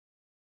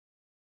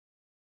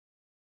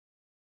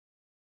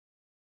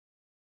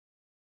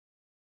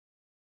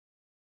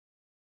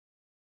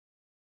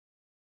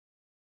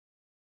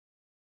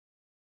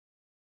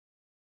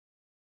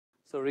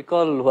So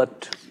recall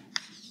what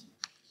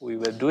we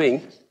were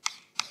doing.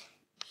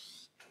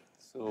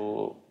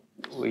 So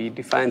we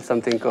defined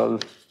something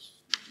called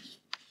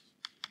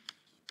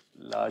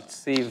large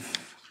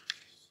sieve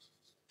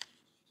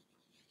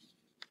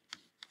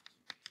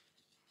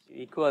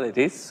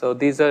inequalities. So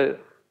these are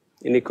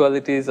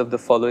inequalities of the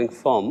following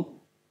form.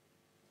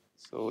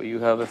 So you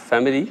have a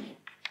family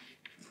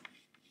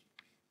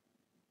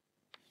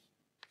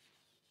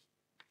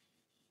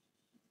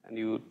and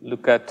you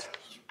look at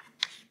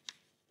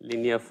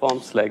linear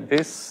forms like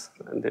this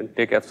and then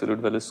take absolute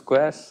value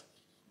squares,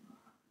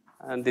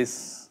 and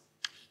this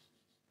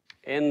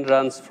n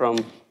runs from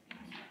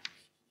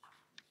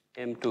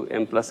m to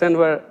m plus n,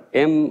 where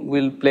m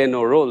will play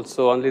no role,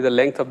 so only the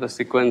length of the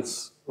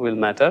sequence will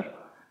matter,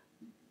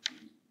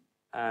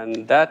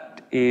 and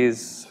that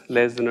is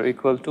less than or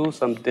equal to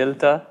some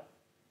delta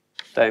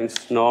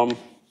times norm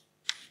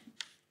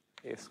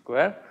a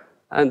square,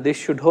 and this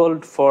should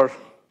hold for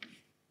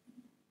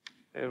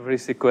every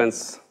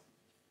sequence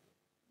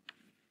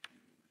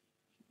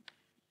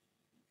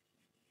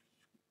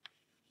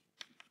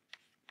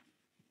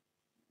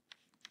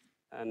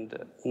and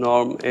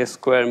norm a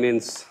square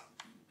means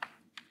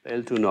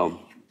L2 norm.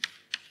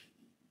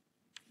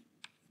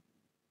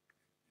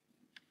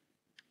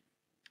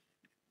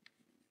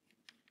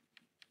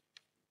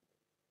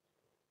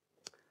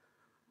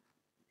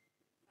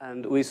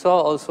 And we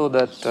saw also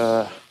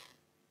that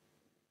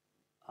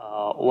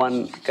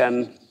one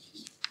can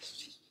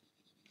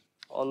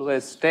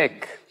always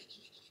take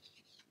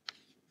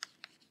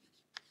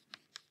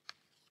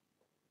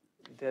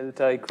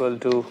delta equal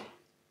to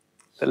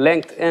the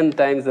length n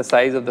times the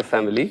size of the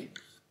family.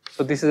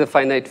 So this is a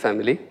finite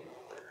family.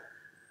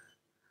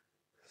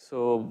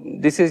 So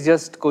this is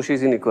just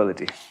Cauchy's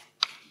inequality.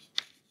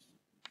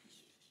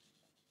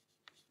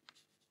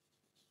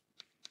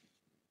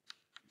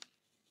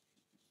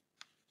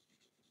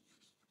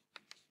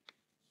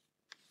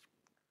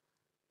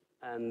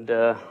 And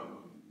the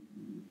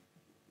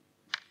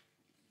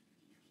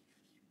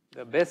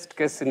best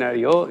case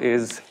scenario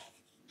is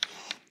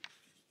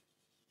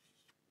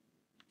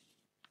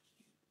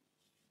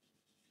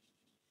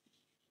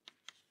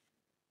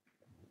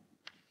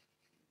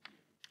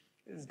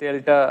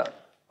delta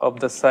of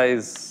the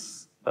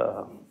size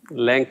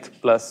length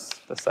plus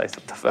the size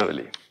of the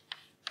family.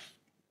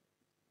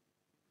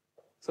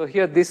 So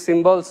here these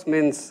symbols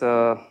means,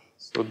 so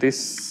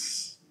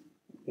this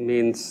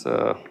means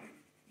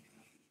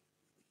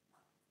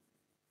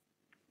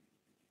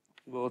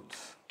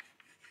both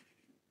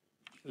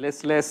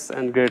less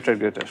and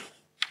greater.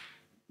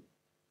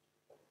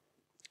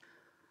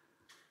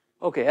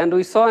 Okay, and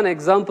we saw an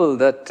example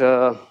that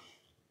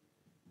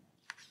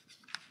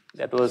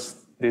that was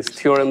this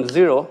theorem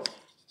 0,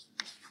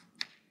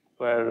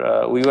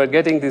 where we were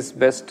getting this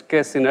best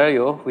case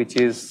scenario, which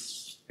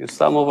is you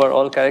sum over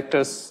all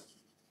characters,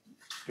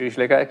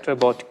 Dirichlet character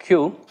about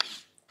q,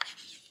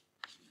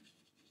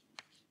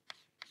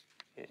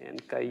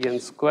 and chi n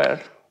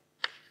square.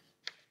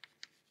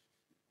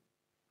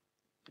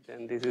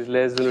 Then this is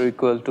less than or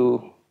equal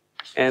to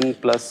n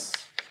plus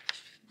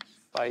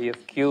phi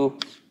of q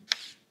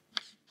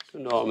to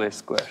norm a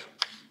square.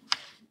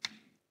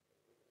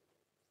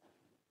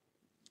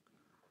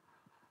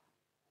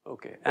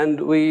 Okay, and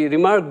we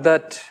remarked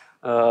that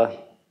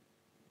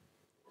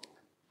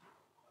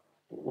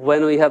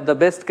when we have the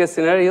best case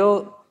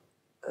scenario,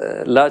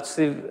 large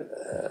sieve,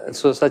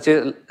 so such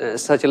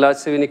a large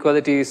sieve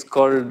inequality is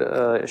called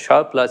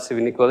sharp large sieve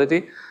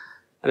inequality,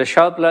 and a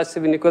sharp large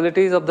sieve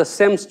inequality is of the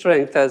same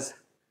strength as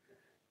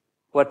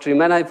what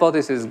Riemann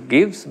hypothesis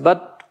gives,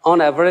 but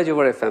on average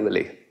over a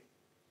family.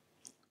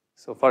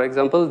 So, for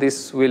example,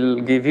 this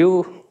will give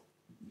you.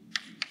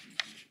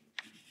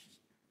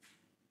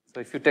 So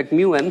if you take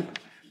mu n,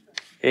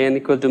 n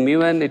equal to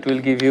mu n, it will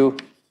give you,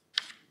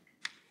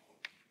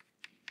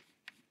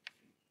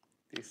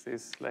 this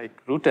is like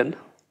root n.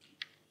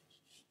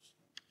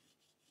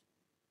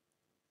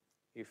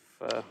 If,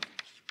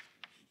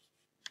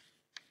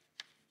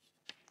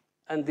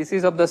 and this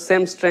is of the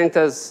same strength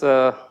as,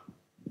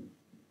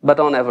 but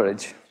on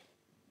average.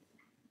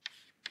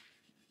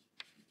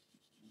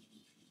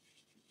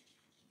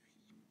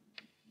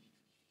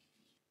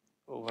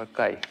 Over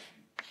chi.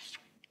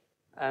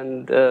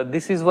 And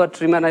this is what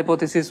Riemann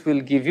hypothesis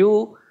will give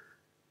you,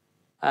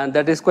 and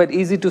that is quite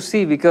easy to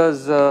see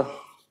because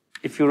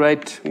if you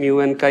write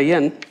mu n chi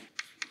n,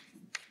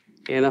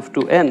 n of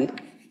 2n,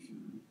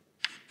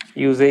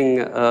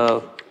 using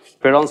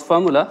Perron's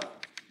formula,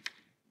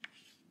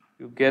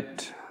 you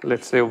get,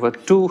 let's say, over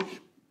 2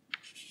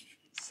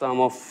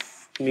 sum of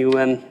mu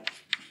n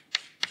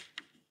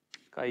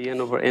chi n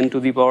over n to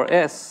the power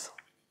s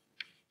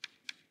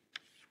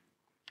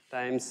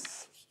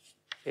times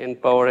n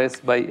power s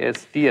by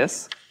s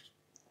ds.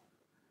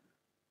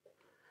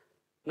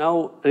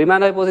 Now,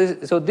 Riemann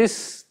hypothesis, so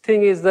this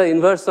thing is the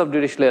inverse of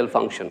Dirichlet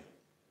function.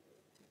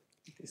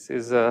 This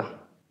is a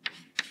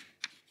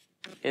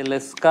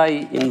LS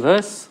chi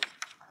inverse.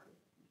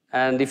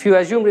 And if you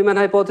assume Riemann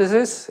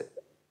hypothesis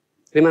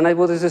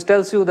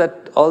tells you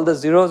that all the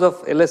zeros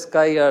of LS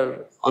chi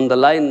are on the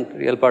line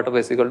real part of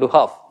s equal to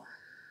half,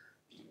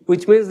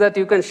 which means that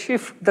you can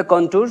shift the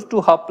contours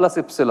to half plus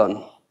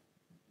epsilon.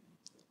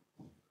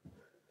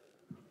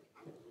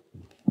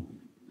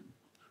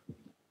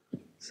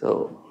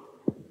 So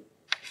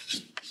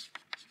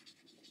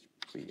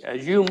we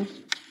assume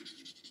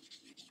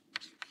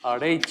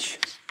RH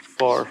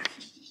for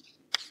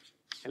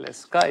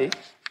Ls chi,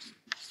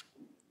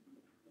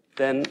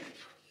 then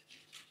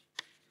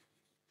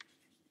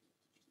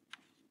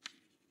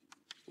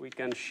we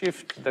can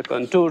shift the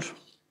contour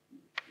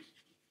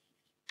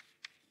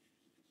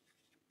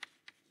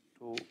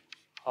to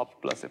half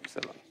plus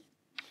epsilon.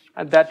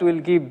 And that will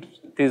give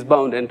this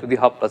bound n to the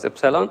half plus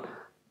epsilon.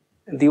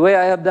 The way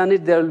I have done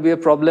it, there will be a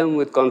problem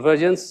with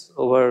convergence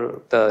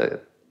over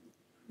the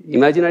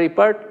imaginary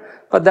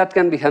part, but that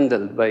can be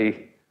handled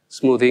by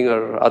smoothing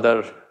or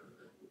other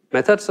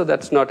methods, so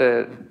that's not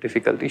a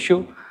difficult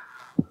issue.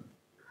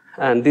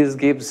 And this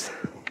gives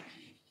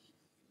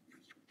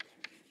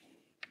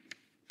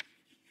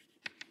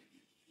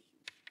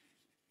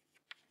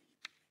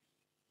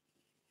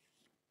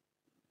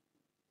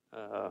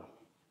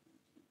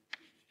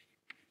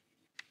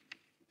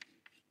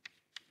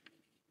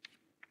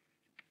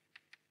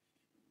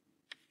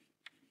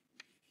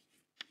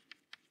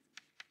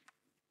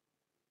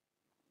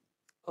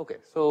okay,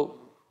 so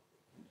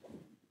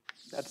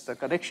that's the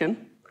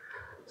connection.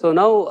 So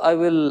now I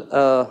will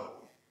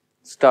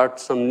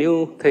start some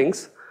new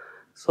things.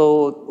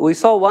 So we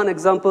saw one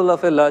example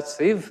of a large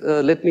sieve.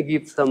 Let me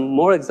give some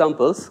more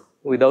examples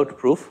without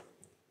proof.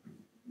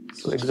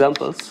 So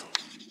examples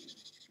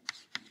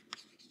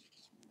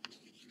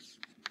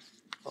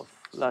of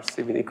large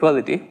sieve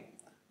inequality.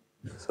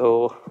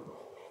 So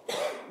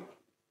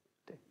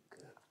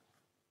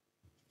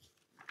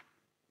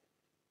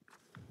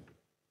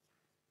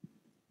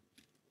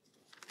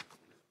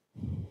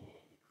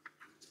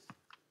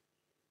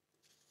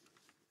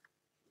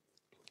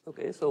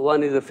okay, so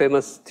one is a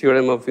famous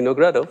theorem of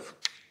Vinogradov.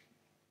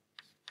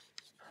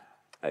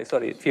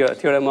 Sorry,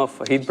 theorem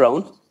of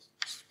Heath-Brown.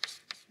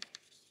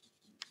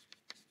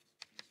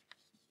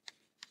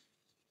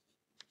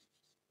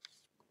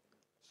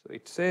 So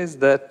it says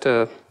that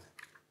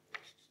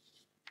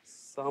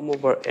sum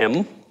over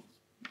m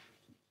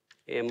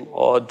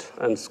odd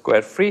and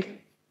square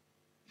free,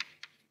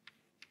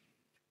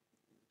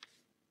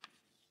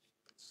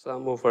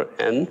 sum over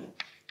n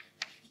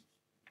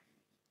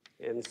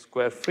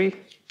square free,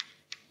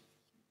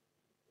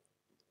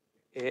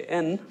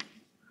 an,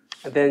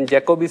 and then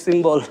Jacobi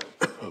symbol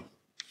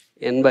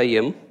n by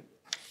m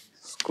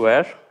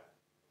square,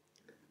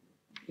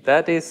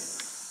 that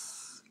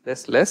is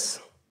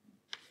less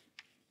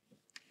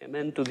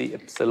mn to the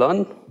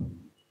epsilon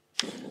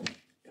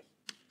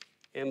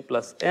m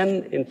plus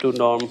n into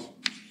norm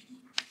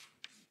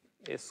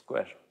a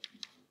square.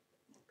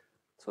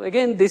 So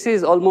again, this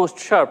is almost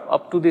sharp.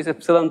 Up to this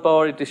epsilon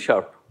power, it is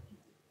sharp.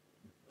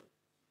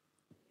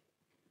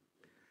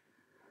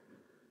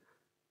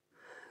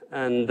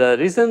 And the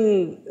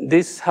reason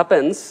this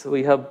happens,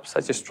 we have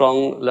such a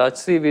strong large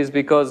sieve, is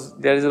because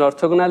there is an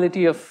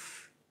orthogonality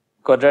of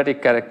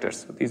quadratic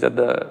characters. These are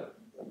the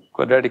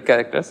quadratic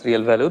characters,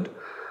 real valued.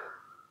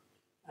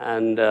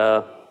 And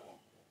so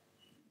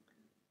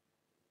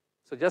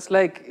just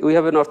like we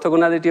have an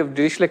orthogonality of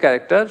Dirichlet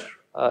character,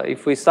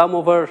 if we sum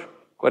over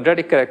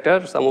quadratic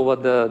character, sum over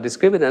the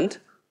discriminant,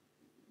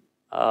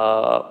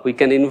 we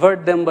can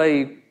invert them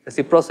by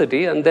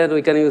reciprocity, and then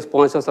we can use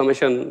Poinsot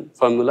summation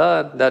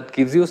formula that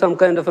gives you some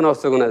kind of an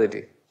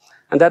orthogonality.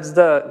 And that's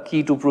the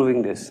key to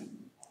proving this.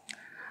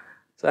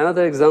 So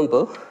another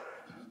example,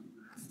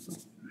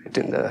 right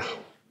in the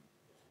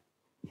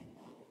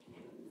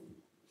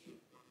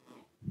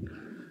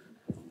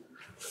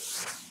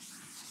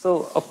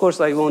so of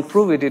course I won't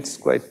prove it. It's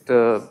quite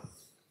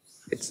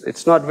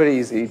it's not very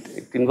easy.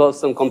 It involves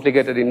some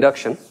complicated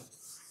induction.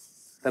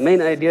 The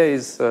main idea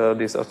is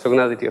this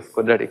orthogonality of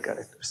quadratic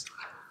characters.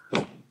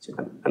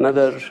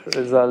 Another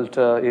result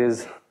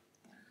is,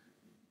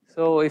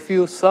 so if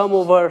you sum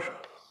over,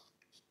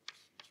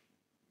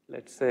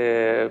 let's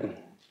say,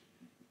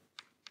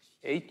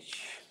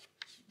 h,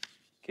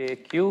 k,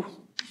 q,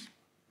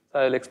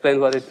 I'll explain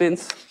what it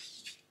means.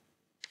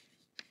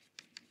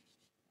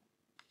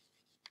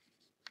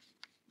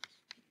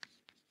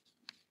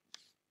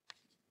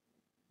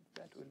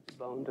 That will be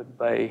bounded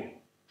by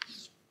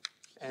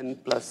n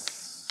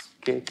plus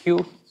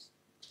kq.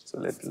 So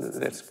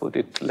let's put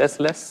it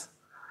less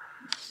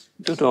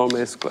to norm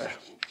a square.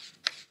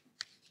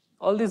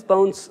 All these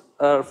bounds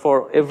are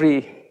for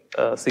every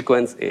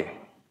sequence A.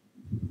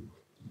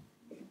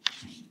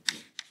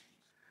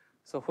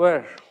 So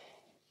where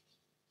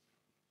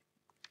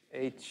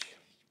h,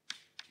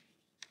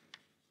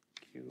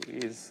 q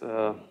is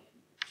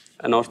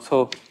an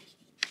orthonormal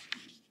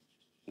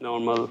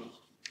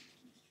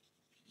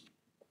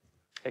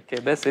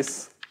AK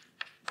basis,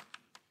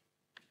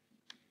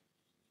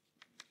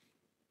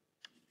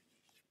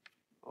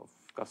 of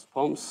cusp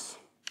forms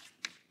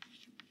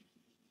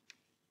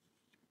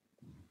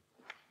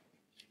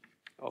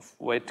of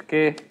weight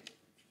k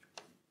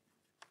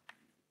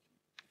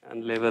and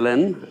and level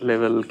n,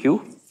 level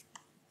q.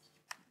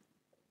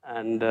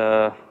 And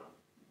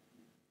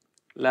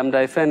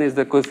lambda fn is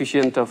the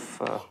coefficient of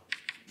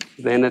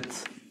the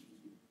nth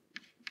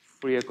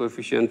Fourier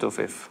coefficient of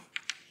f.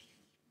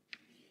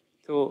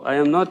 So I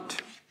am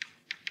not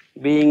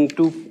being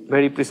too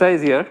very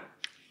precise here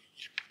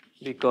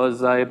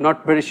because I am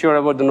not very sure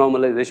about the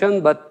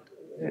normalization, but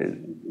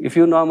if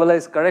you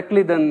normalize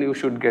correctly, then you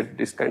should get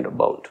this kind of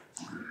bound.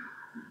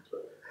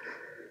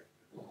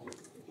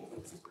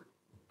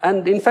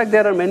 And in fact,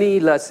 there are many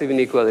large sieve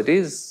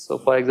inequalities. So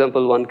for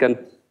example, one can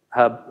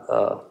have,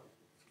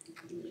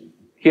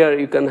 here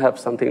you can have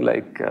something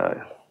like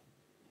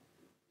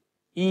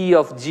E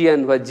of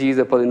Gn, where G is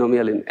a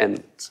polynomial in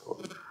N. So,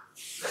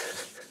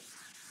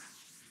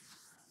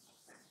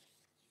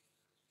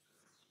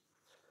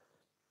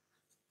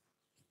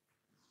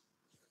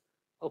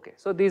 okay,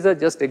 so these are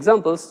just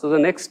examples. So the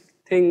next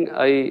thing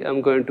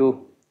I'm going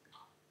to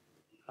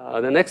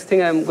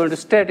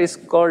state is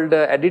called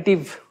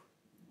additive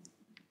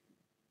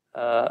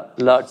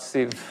large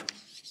sieve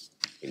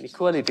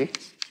inequality.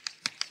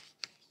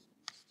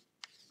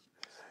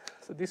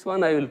 So this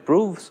one I will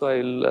prove, so I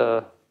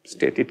will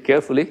state it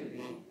carefully.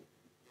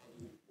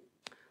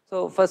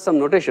 So first some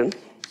notation.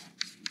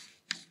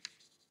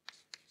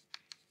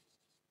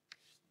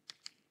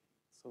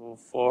 So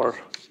for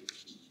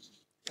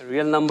a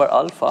real number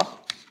alpha,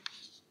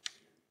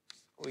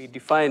 we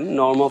define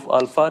norm of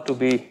alpha to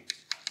be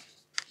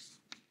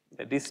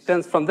the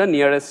distance from the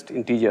nearest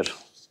integer.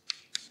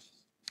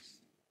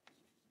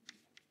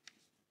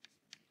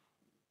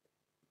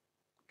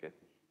 Okay.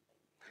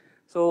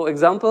 So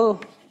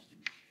example,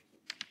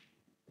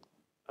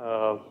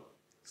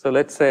 so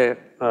let's say,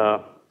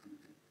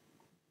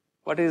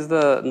 what is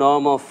the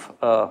norm of,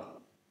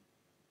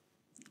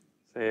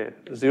 say,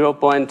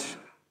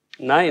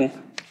 0.9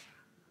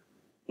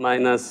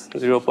 minus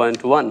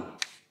 0.1?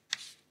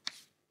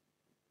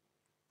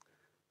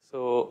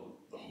 So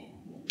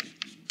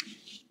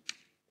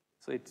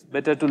it's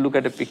better to look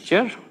at a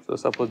picture. So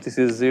suppose this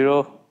is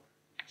 0,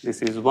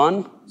 this is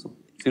 1. So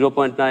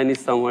 0.9 is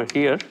somewhere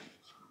here,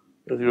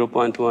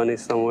 0.1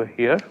 is somewhere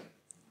here.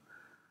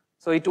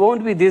 So it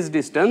won't be this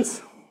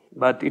distance,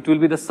 but it will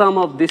be the sum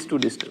of these two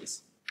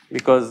distances,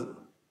 because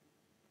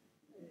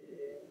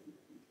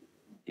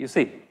you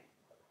see,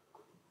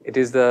 it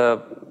is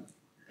the,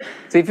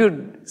 so if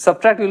you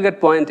subtract, you will get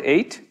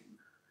 0.8,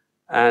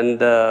 and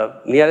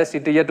the nearest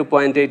integer to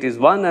 0.8 is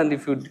 1, and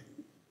if you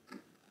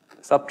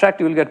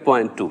subtract, you will get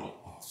 0.2.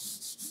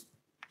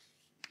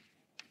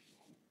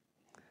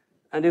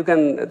 And you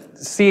can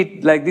see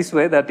it like this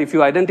way, that if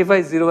you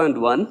identify 0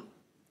 and 1,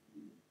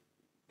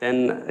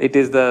 then it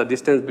is the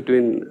distance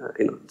between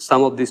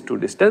sum of these two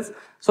distances.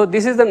 So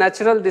this is the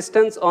natural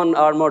distance on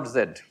R mod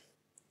Z.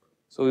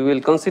 So we will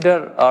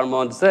consider R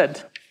mod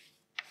Z.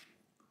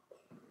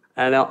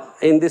 And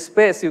in this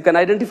space, you can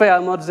identify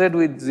R mod Z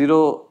with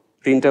 0,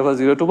 the interval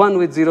 0 to 1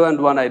 with 0 and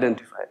 1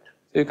 identified.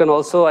 So you can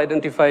also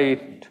identify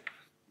it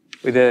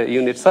with a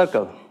unit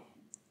circle.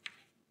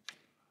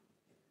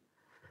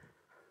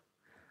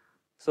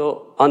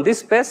 So on this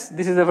space,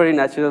 this is a very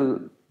natural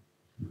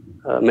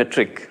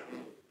metric.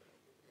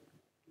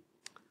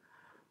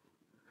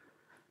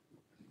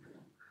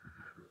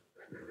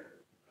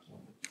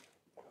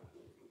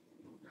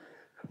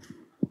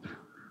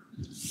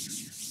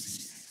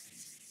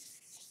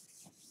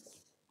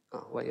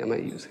 Oh, why am I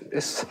using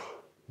this?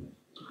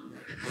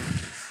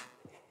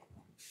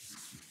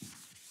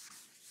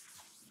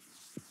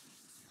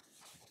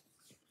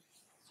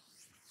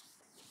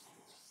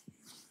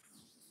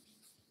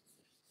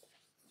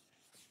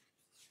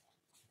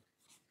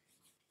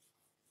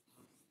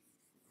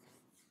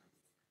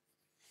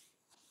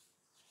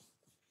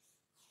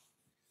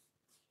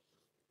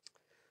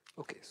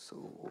 Okay, so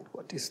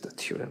what is the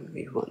theorem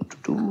we want to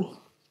do?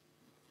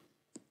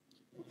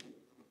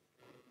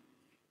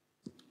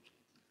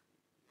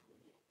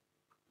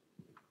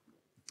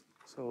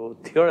 So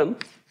theorem,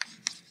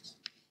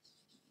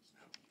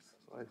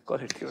 so I call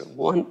it theorem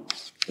 1.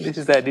 This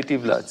is the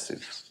additive large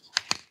sieve.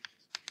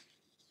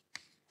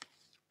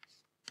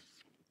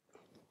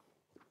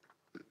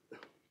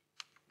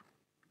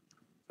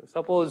 So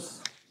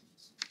suppose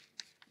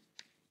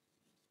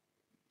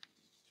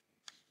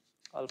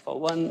alpha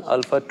 1,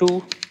 alpha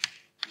 2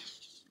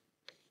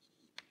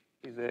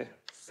 is a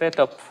set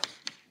of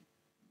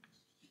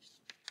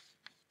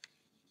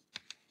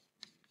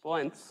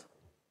points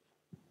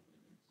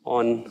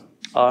on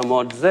R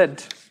mod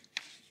Z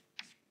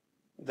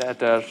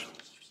that are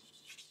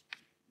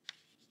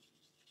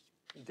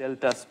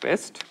delta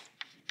spaced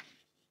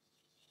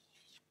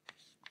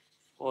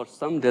for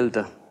some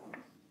delta.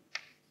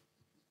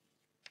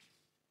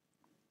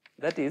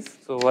 That is,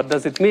 so what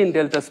does it mean,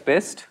 delta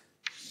spaced?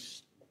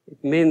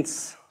 It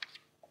means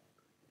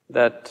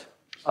that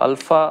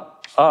alpha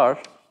R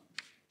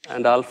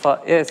and alpha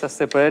S are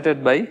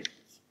separated by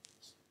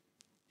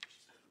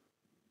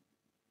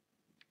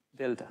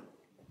delta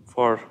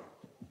for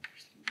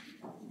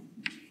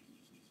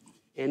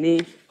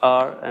any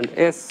R and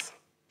S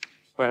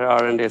where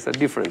R and S are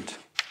different.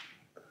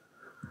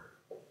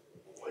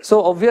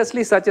 So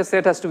obviously such a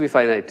set has to be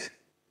finite.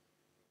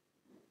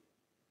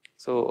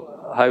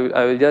 So I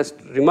will just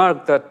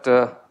remark that,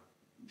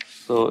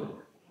 so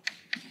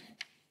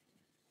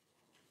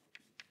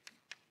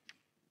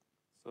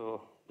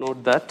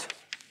note that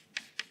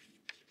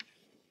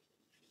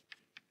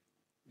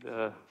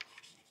the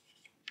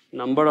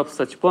number of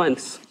such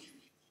points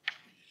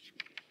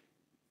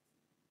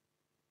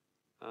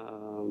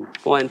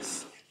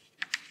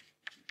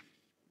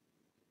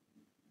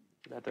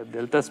that are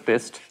delta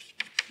spaced,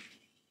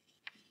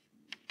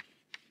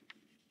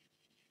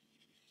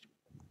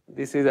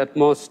 this is at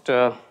most,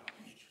 so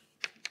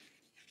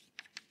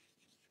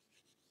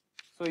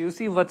you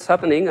see what's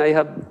happening. I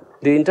have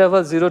the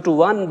interval 0 to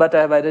 1, but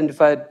I have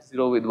identified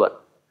 0 with 1.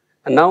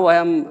 And now I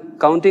am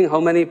counting how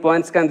many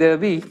points can there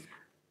be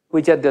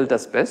which are delta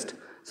spaced.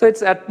 So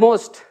it's at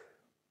most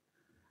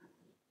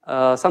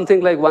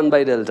something like 1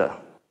 by delta,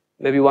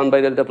 maybe 1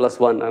 by delta plus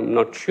 1, I'm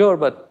not sure,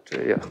 but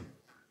yeah.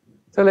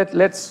 So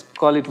let's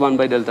call it 1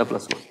 by delta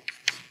plus 1.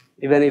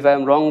 Even if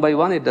I'm wrong by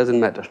 1, it doesn't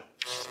matter.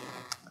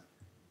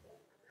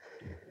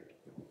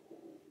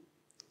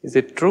 Is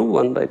it true,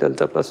 1 by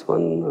delta plus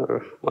 1,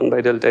 or 1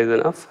 by delta is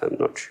enough? I'm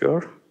not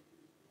sure.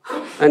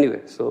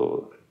 Anyway,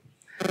 so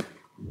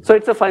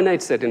it's a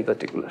finite set in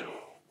particular.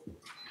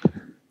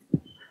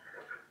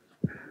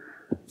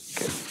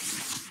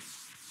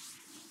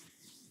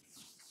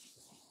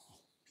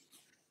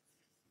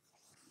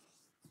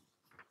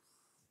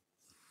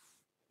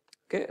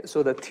 Okay,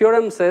 so the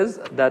theorem says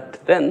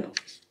that then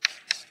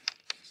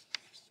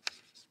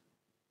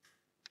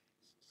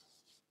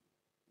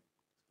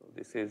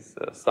this is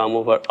sum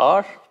over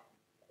R.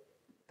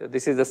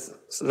 This is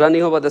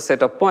running over the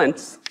set of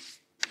points.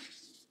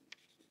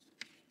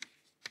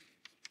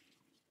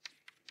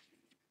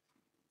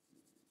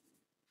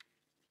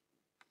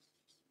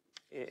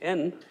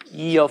 N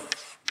E of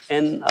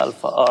n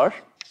alpha R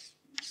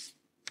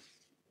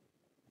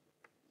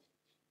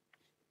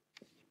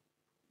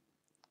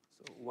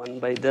so 1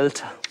 by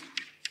delta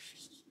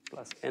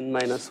plus n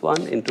minus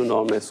 1 into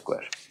norm A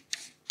square.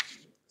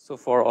 So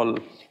for all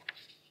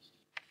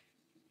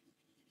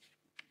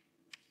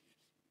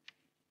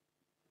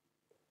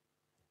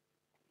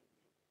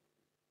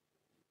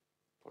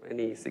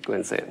any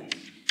sequence n.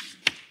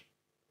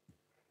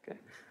 Okay.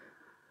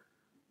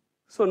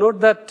 So note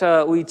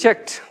that we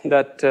checked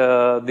that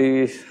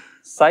the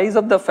size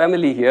of the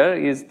family here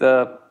is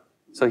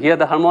so here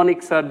the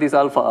harmonics are these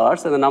alpha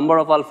r's, and the number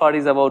of alpha r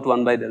is about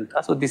 1 by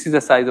delta. So this is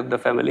the size of the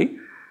family,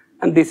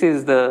 and this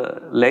is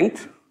the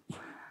length.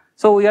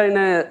 So we are in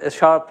a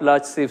sharp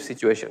large sieve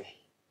situation.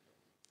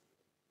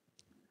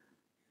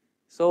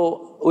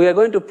 So we are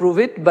going to prove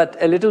it, but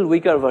a little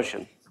weaker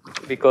version,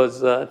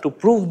 because to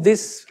prove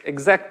this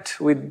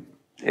with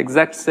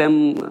exact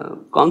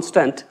same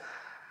constant,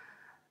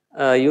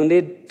 you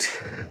need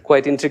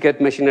quite intricate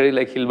machinery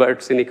like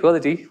Hilbert's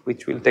inequality,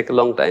 which will take a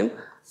long time.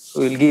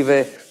 We will give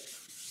a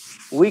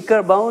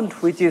weaker bound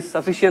which is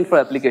sufficient for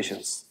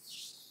applications.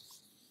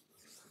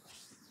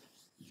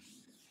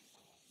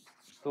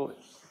 So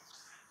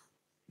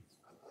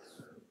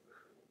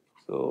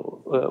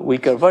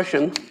weaker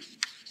version.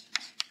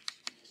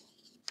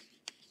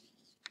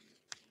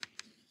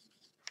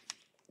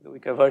 The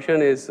weaker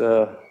version is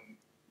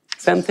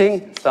same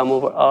thing, sum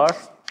over R.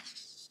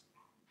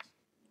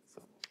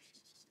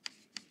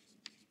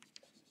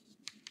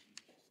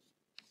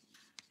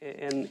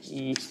 N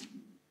E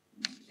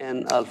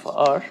n alpha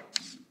R.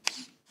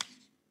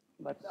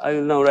 But I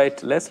will now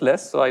write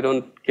less, so I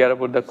don't care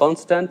about the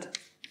constant.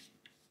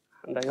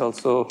 And I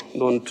also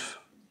don't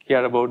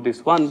care about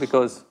this one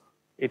because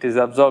it is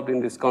absorbed in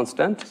this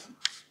constant.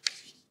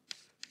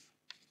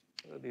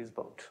 So this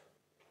bound.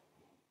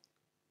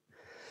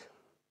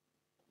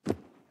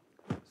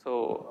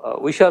 So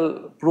we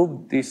shall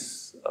prove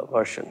this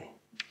version.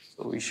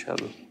 So we shall.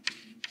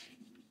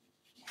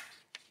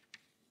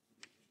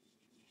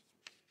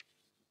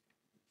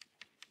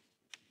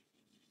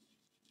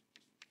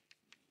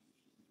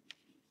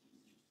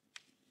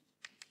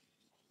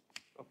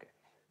 Okay.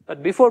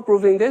 But before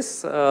proving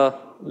this,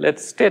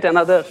 let's state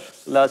another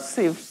large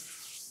sieve,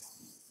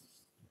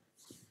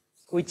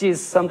 which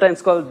is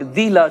sometimes called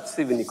the large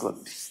sieve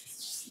inequality.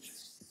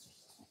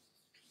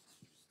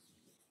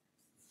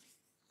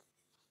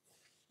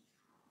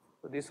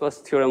 So this was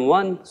theorem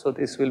 1, so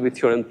this will be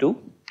theorem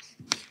 2.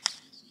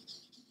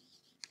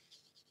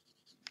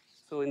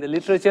 So in the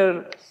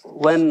literature,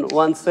 when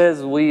one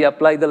says we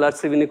apply the large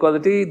sieve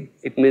inequality,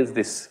 it means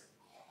this.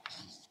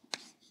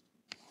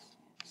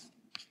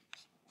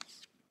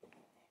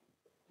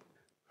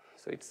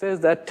 So it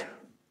says that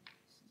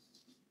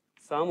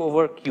sum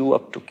over Q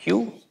up to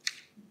Q,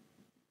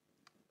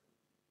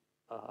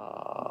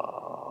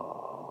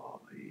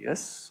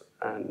 yes,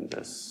 and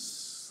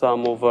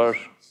sum over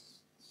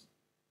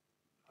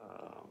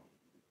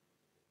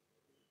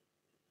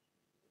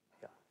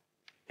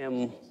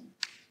M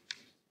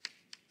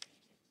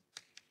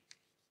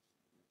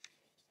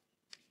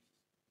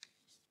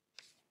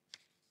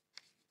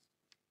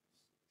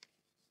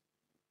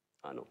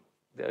no,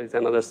 there is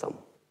another sum.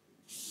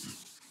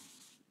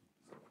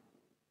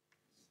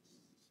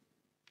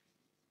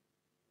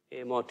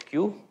 A mod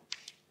Q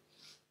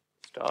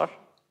star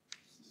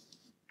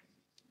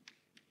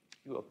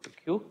Q up to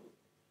Q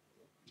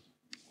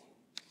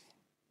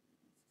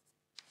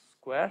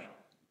square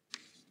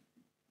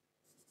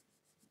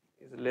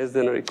is less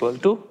than or equal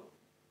to,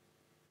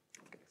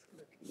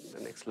 the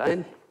next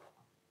line,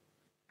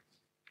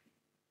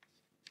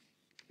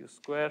 Q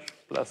square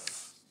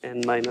plus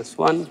n minus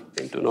 1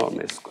 into norm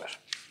A square.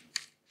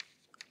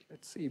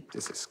 Let's see if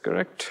this is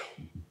correct.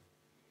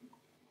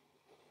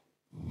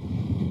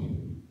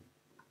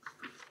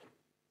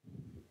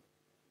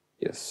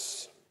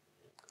 Yes.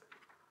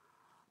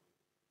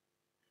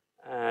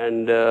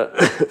 And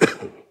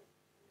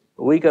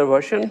weaker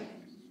version.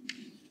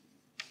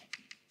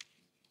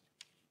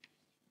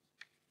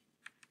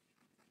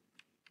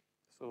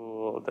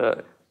 So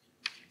the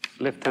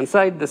left-hand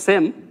side the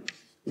same,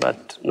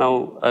 but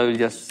now I will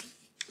just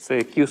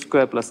say Q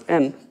square plus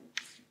n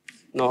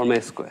norm A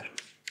square.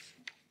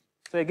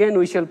 So again,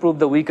 we shall prove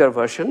the weaker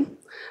version.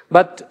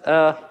 But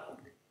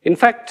in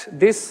fact,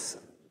 this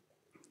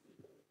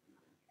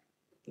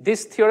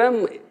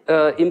theorem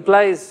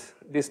implies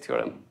this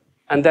theorem,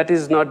 and that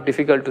is not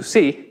difficult to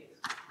see.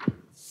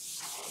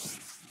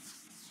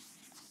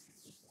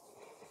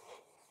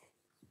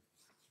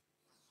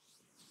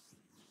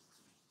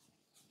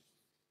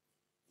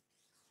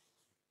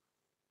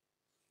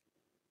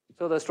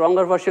 So the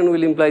stronger version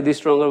will imply the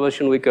stronger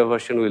version, weaker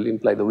version will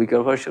imply the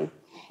weaker version.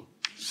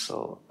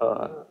 So,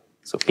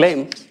 so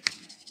claim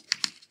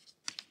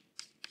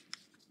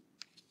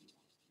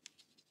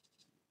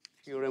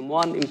theorem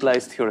 1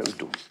 implies theorem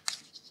 2.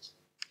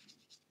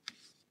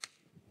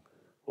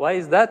 Why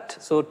is that?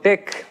 So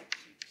take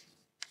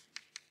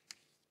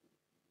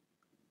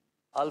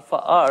alpha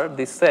R,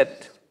 this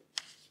set,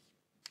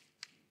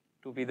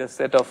 to be the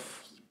set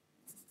of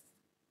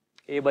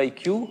A by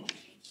Q,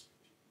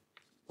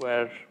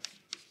 where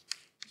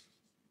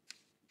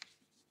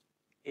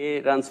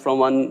A runs from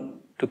 1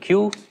 to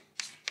Q,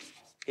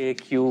 A,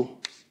 Q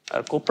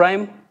are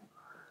coprime,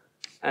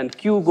 and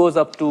Q goes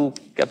up to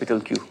capital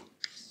Q.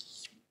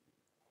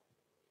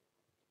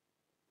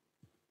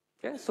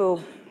 Okay,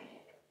 so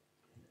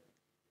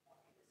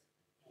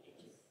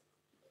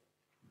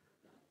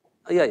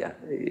yeah.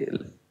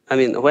 I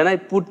mean, when I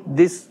put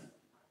this,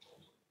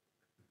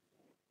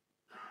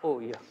 oh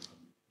yeah.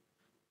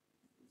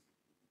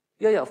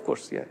 Yeah, of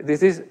course, yeah.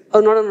 This is,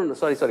 oh no,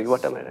 sorry,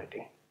 what am I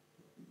writing?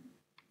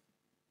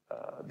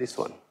 This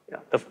one, yeah.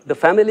 The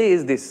family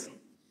is this.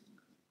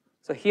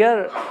 So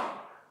here,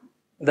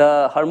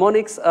 the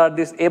harmonics are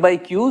this A by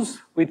Q's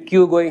with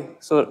Q going,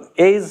 so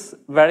A is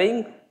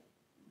varying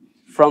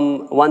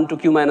from 1 to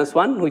Q minus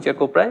 1, which are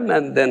coprime,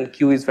 and then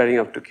Q is varying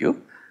up to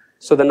Q.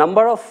 So the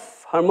number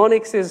of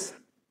harmonics is,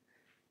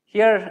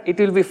 here it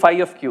will be phi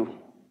of Q.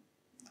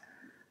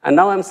 And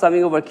now I'm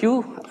summing over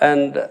Q,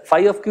 and phi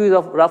of Q is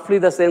of roughly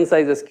the same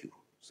size as Q.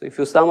 So if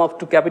you sum up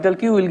to capital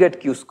Q, you'll get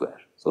Q square.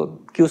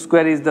 So Q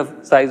square is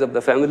the size of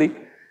the family.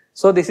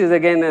 So this is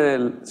again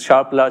a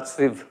sharp large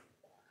sieve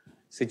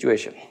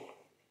situation.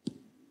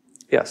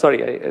 Yeah, sorry,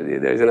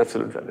 there is an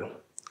absolute value.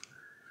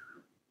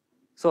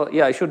 So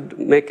yeah, I should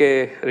make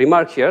a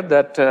remark here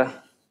that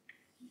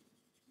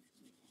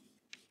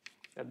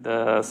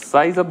the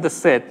size of the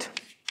set,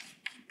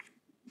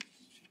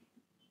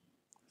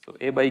 so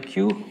A by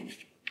Q,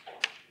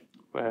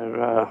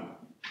 where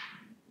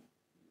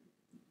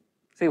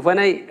see, when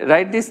I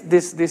write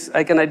this,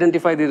 I can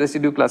identify the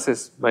residue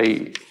classes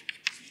by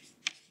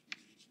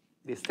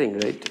this thing,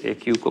 right? A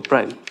Q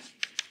coprime,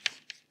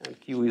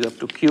 and Q is up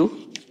to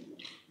Q.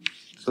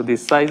 So the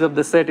size of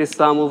the set is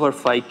sum over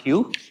phi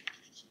Q,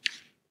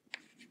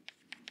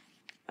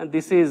 and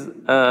this is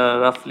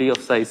roughly of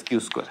size Q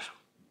square.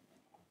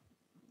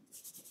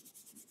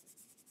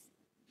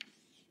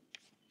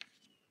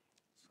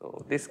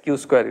 So this Q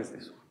square is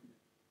this one.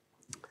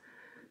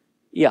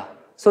 Yeah,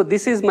 so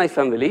this is my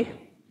family.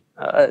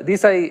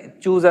 This I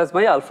choose as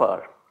my alpha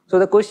R. So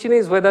the question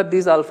is whether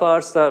these alpha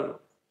R's are,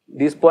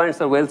 these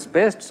points are well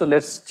spaced. So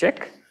let's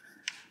check.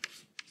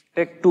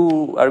 Take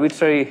two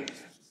arbitrary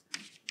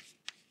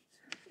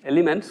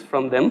elements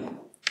from them.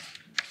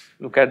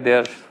 Look at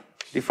their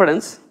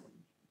difference.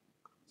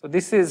 So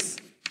this is,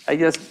 I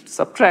just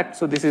subtract.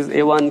 So this is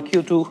A1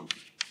 Q2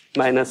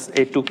 minus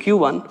A2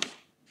 Q1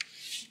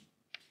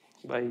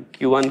 by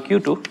Q1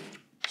 Q2.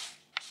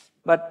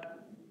 But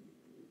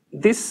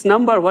this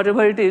number,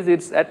 whatever it is,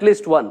 it's at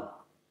least 1.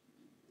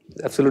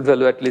 Absolute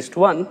value at least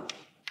 1.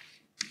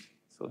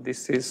 So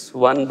this is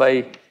 1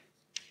 by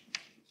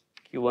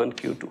Q1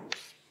 Q2.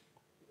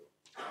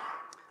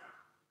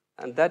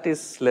 And that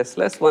is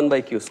less 1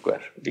 by Q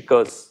square,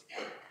 because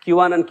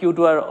Q1 and Q2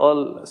 are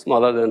all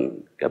smaller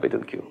than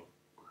capital Q.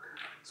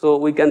 So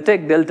we can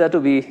take delta to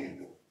be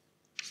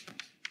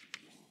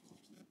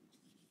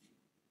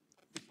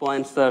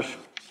points are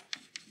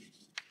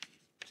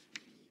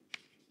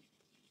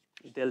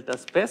delta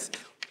spaced,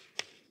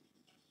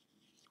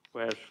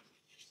 where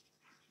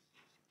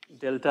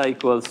delta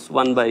equals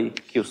 1 by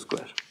Q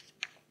square.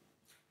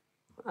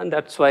 And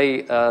that's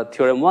why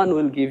theorem 1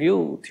 will give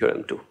you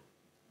theorem 2.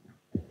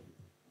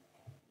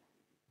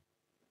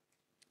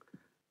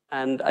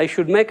 And I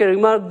should make a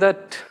remark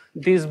that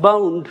this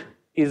bound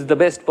is the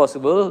best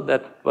possible.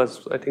 That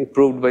was, I think,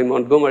 proved by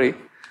Montgomery.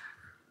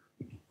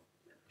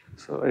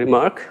 So a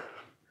remark.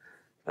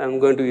 I'm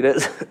going to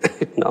erase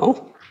it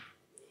now.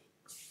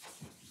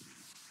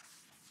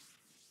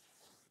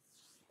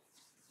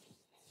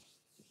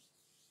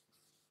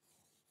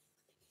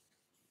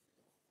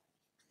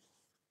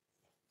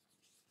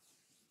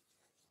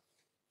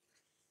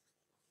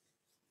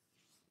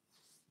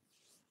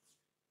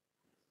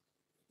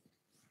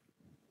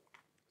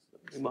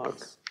 Remark.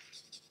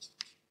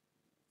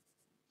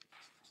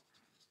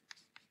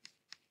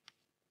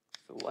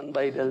 So 1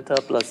 by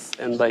delta plus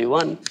n by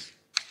 1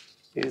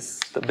 is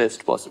the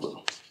best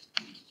possible.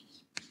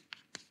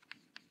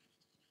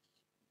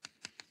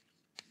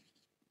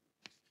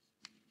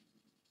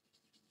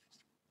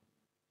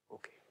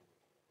 Okay.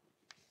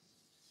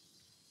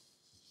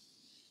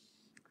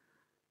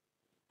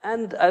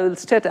 And I will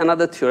state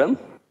another theorem.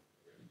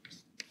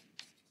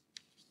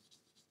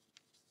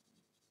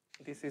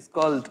 This is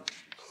called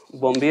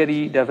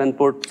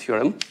Bombieri-Davenport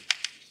theorem.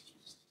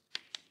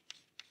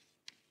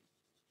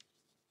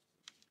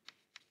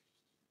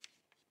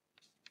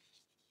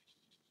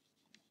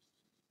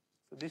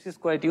 So this is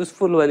quite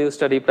useful when you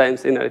study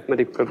primes in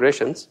arithmetic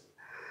progressions.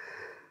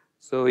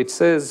 So it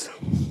says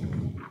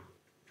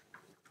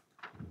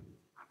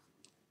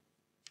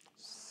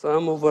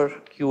sum over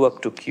q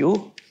up to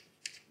q,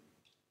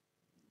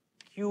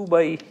 q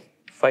by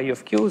phi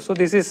of q. So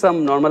this is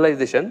some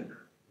normalization.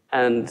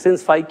 And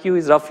since phi q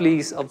is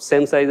roughly of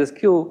same size as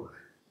q,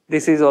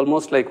 this is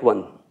almost like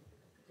 1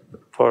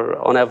 for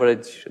on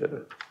average.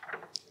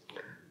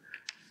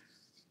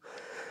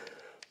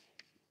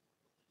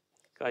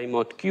 Chi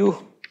mod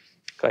q,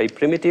 chi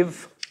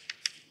primitive.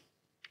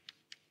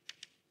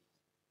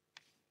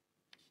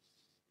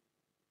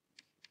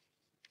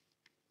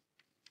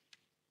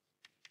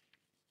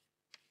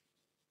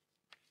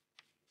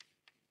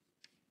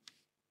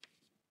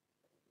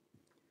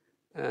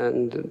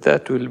 And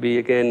that will be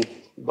again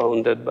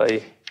bounded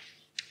by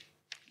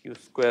q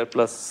square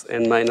plus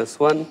n minus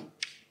 1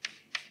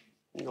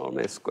 norm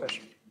a square.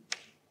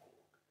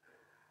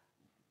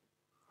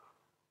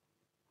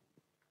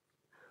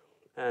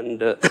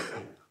 And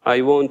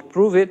I won't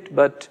prove it,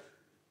 but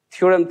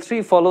theorem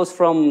 3 follows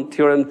from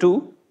theorem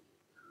 2.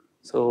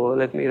 So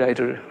let me write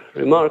a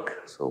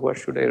remark. So what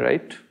should I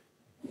write?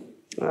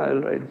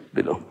 I'll write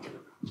below.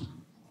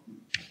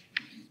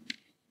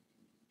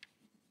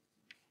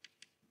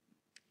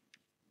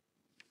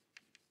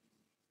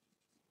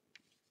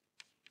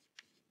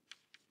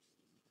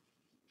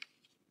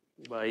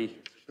 By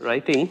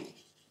writing,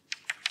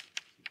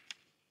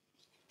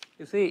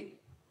 you see,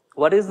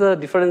 what is the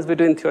difference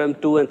between theorem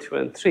 2 and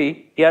theorem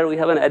 3? Here we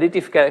have an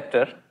additive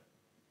character,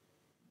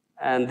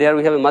 and there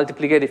we have a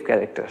multiplicative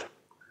character.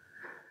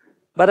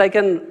 But I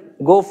can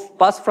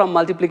pass from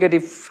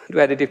multiplicative to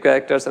additive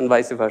characters and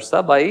vice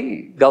versa by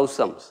Gauss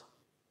sums.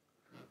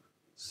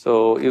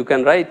 So you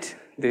can write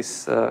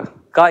this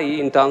chi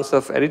in terms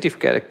of additive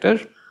character.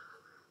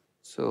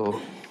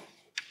 So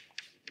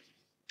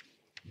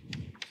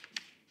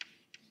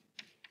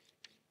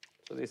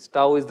this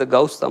tau is the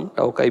Gauss sum,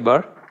 tau chi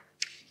bar.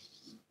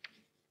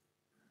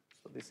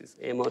 So this is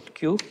a mod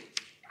q.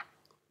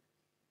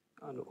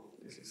 Oh no,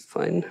 this is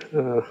fine.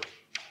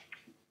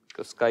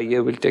 Because chi a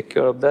will take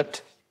care of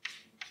that.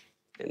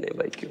 Na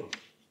by q.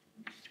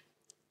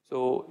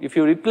 So if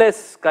you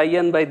replace chi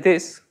n by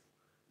this,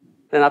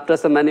 then after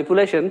some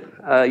manipulation,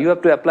 you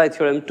have to apply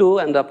theorem 2,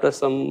 and after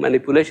some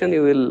manipulation,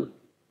 you will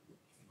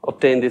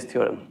obtain this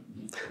theorem.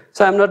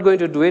 So I'm not going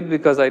to do it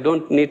because I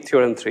don't need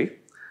theorem 3.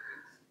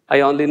 I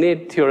only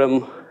need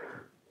theorem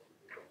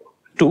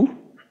 2.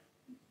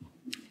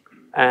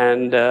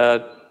 And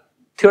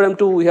theorem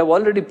 2 we have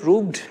already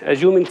proved,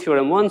 assuming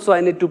theorem 1, so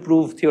I need to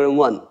prove theorem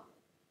 1.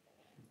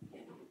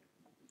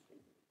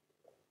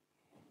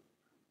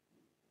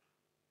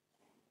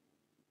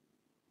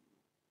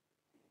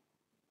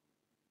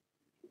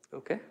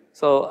 Okay,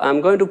 so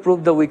I'm going to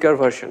prove the weaker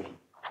version.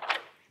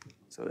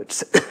 So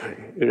let's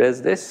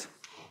erase this.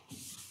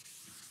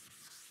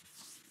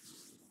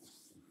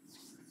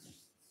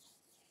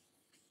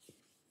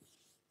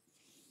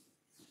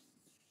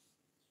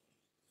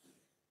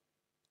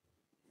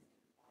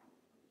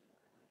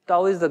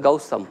 Tau is the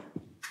Gauss sum.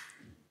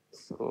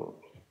 So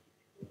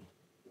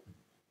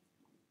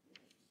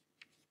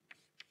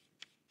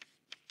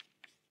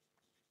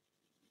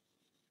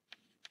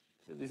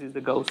this is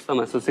the Gauss sum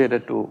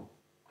associated to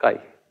chi.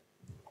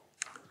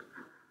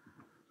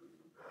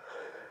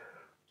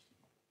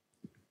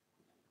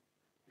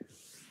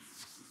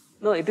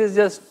 No, it is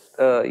just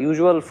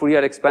usual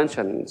Fourier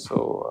expansion.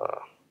 So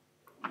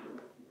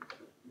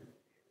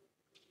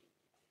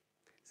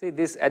see,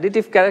 these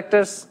additive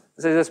characters,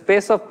 there is a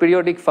space of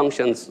periodic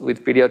functions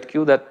with period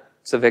q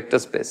that's a vector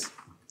space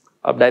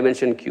of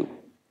dimension q.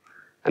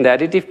 And the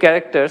additive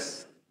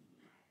characters,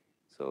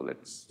 so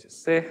let's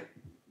just say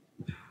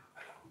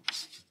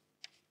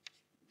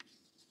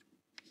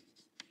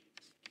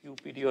q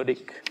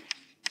periodic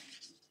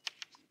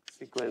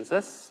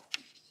sequences.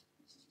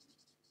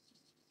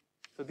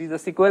 So these are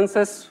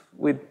sequences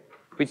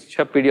which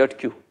have period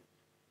Q.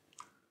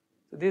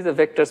 So this is a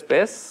vector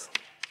space,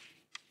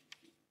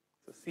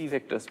 so C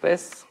vector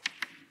space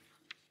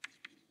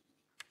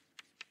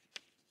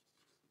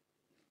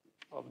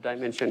of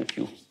dimension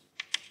Q.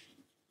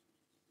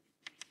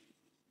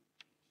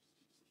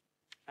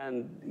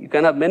 And you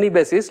can have many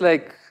bases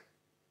like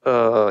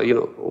 1,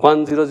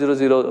 0, 0,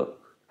 0,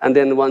 and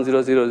then 1,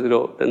 0, 0,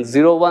 0, then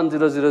 0, 1,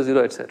 0, 0,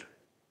 0, etc.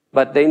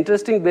 But the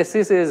interesting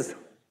basis is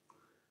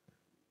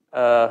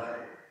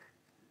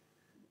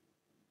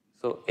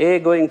so A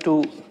going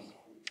to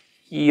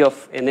E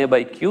of NA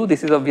by Q.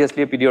 This is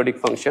obviously a periodic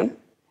function.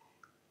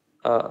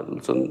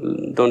 So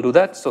don't do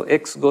that. So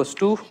X goes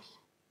to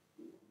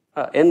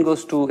N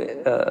goes to.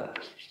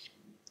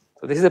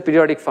 So this is a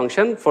periodic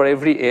function for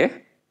every A.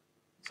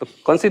 So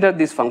consider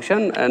this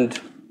function and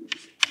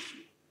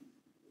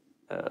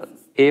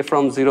A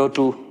from 0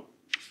 to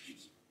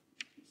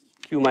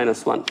Q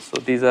minus 1. So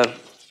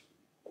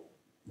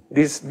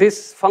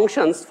these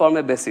functions form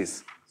a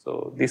basis.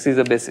 So this is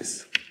a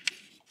basis.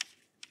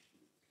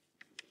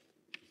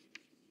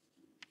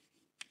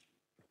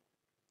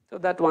 So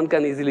that one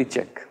can easily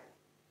check.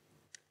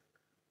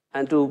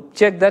 And to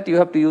check that, you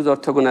have to use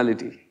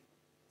orthogonality.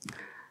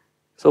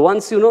 So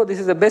once you know this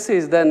is a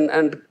basis, then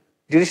and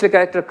Dirichlet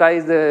character chi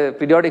is the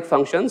periodic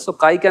function, so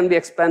chi can be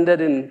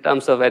expanded in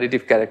terms of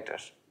additive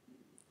characters.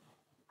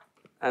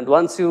 And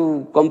once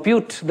you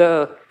compute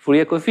the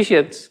Fourier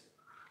coefficients,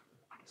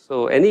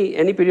 so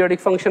any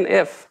periodic function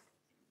f,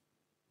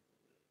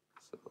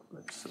 so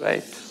let's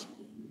write.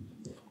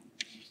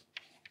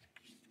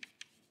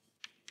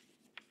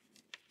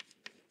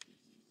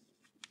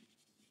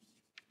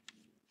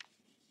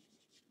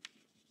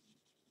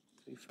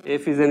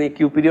 If f is any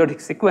q periodic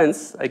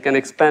sequence, I can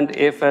expand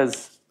f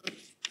as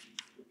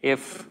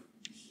f,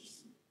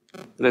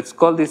 let's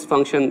call this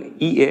function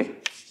EA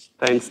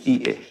times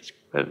EA,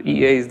 where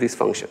EA is this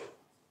function.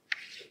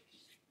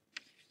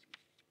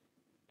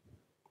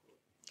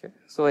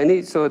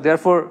 Okay. So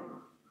therefore,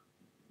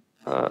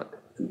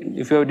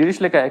 if you have a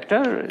Dirichlet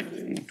character,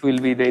 it will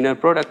be the inner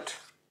product.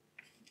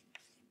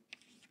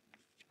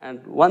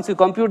 And once you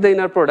compute the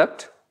inner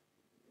product,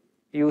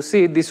 you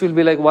see this will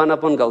be like 1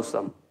 upon Gauss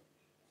sum.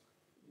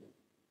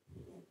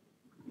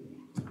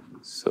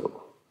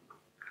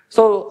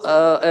 So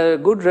a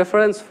good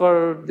reference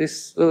for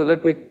this,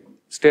 let me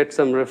state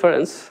some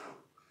reference.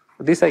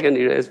 This I can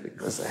erase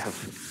because I have.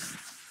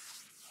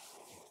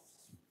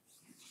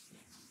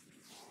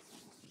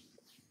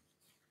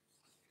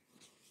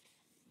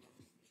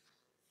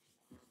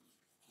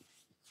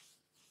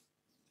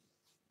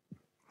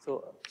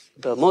 So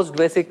the most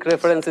basic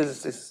reference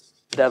is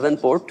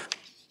Davenport.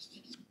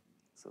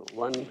 So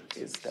one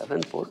is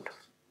Davenport.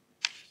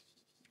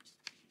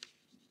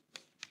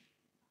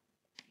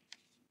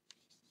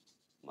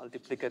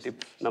 Multiplicative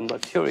number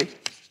theory.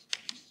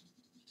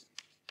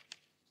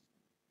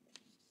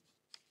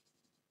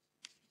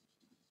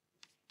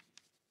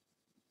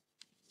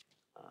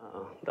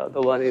 The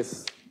other one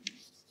is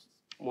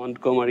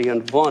Montgomery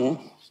and Vaughan.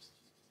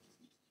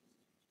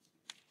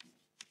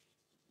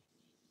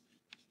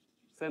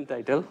 Same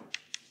title.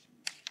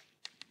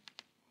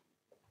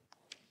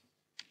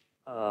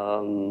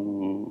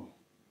 So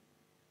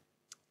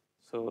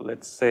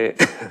let's say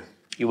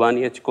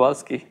Iwani H.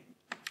 Kowalski.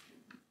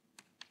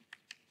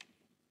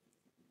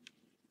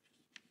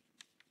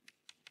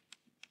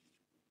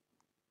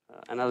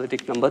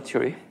 Analytic number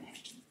theory.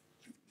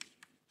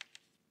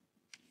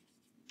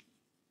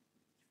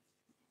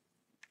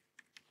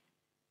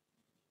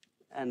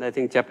 And I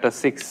think chapter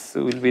 6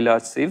 will be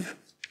large sieve.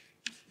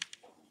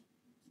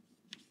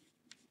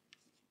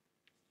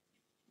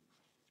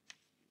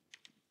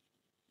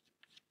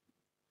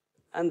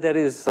 And there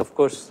is, of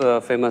course, a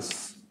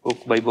famous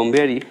book by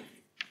Bombery,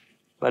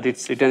 but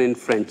it's written in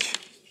French.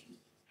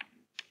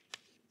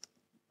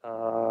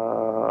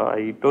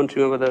 I don't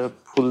remember the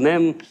full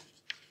name.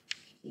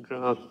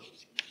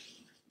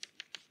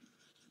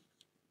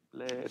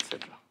 Etc.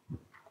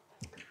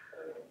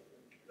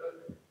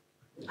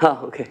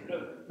 Ah, okay.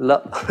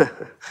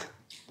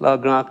 La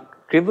Grand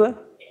Cribble?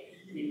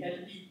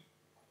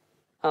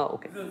 Ah,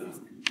 okay.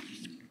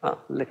 Ah,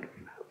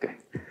 okay.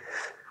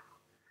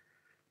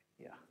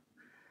 Yeah.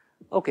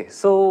 Okay,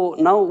 so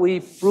now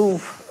we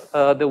prove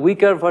the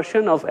weaker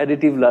version of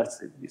additive large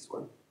sieve, this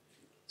one.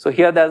 So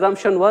here the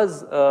assumption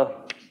was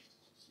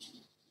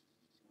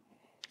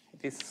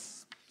this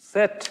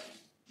set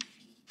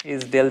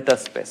is delta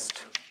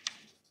spaced.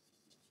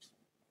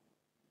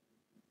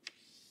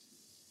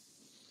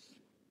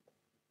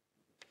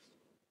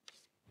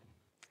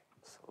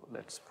 So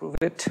let's prove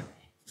it.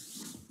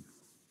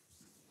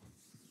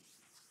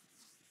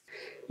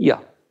 Yeah,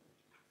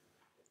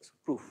 it's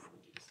proof.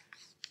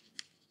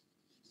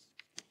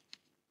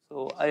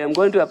 So I am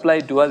going to apply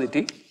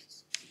duality.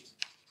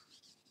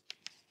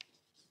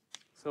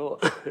 So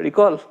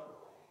recall,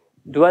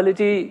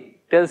 duality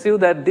tells you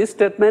that this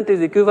statement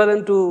is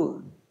equivalent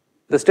to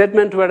the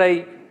statement where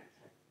I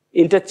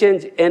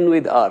interchange n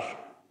with r.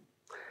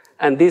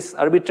 And this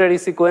arbitrary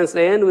sequence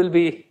n will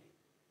be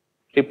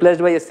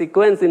replaced by a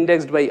sequence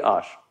indexed by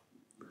R.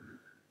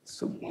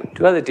 So in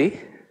duality,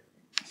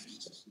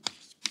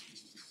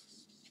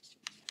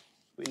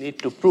 we need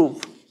to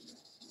prove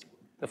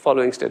the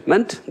following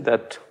statement,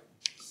 that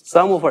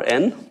sum over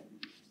n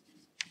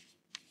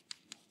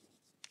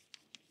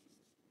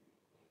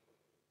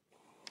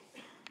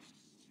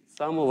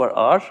sum over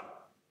R,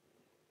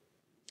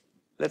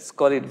 let's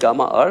call it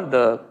gamma R,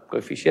 the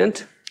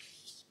coefficient,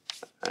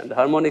 and the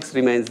harmonics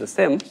remains the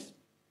same,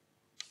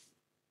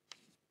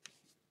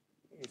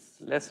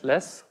 is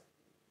less.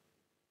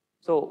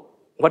 So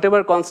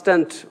whatever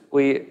constant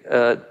we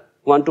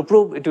want to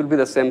prove, it will be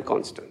the same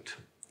constant.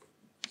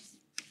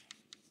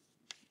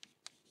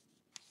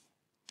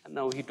 And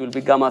now it will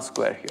be gamma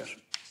square here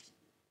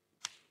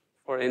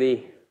for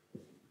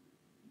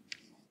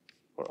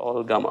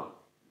all gamma.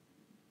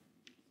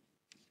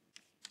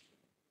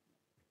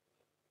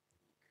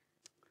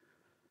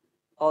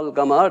 All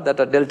gamma R that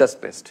are delta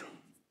spaced.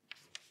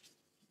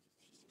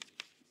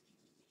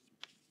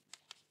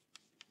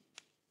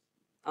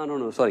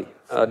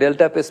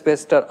 Delta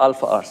spaced are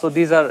alpha R. So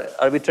these are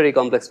arbitrary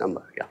complex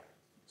number, yeah.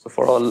 So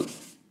for all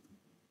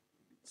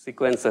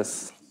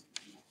sequences.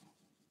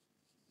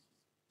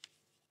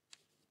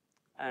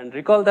 And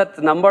recall that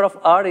the number of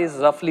R is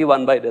roughly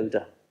 1 by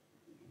delta.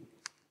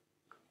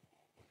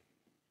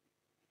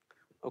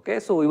 Okay,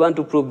 so we want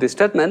to prove this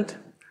statement.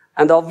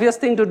 And the obvious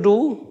thing to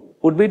do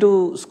would be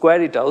to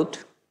square it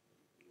out,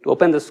 to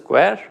open the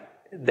square,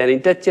 then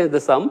interchange the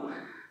sum.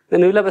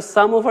 Then we'll have a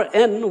sum over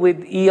n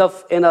with E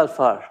of n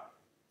alpha R.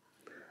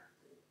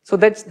 So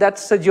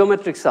that's a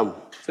geometric sum.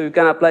 So you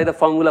can apply the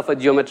formula for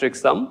geometric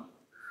sum.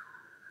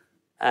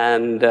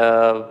 And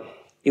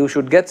you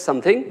should get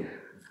something.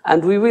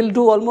 And we will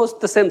do almost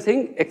the same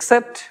thing,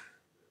 except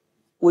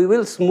we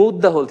will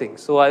smooth the whole thing.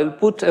 So I will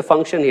put a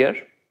function here,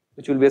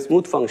 which will be a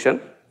smooth function.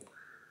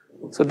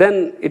 So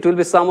then it will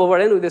be sum over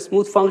n with a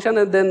smooth function,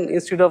 and then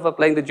instead of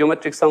applying the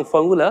geometric sum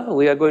formula,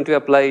 we are going to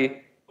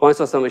apply points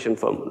of summation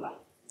formula.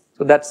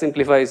 So that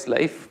simplifies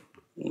life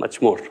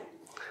much more.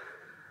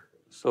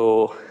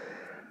 So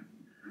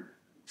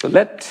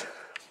let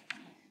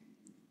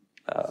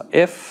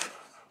f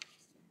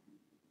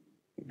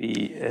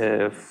be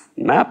a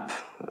map,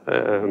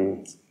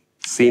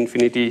 C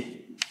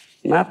infinity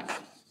map,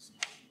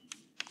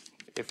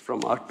 f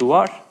from R to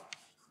R,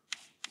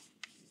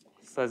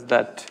 such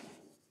that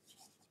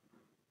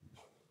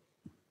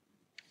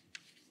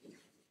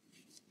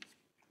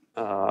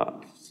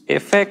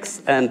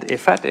fx and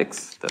f at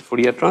x, the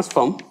Fourier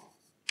transform,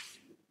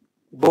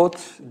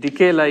 both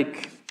decay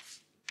like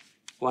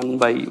 1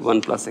 by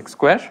 1 plus x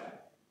square,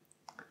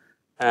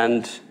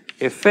 and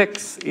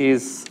fx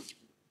is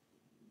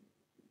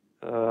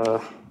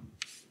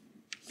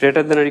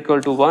greater than or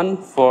equal to 1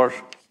 for,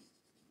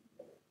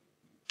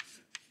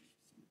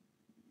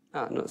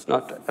 no, it's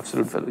not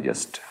absolute value,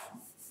 just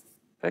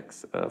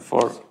x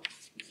for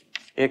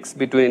x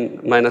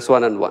between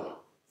 -1 and 1.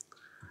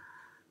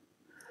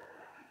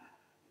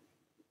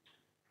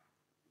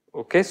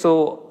 Okay,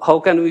 so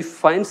how can we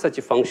find such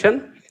a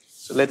function?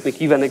 So let me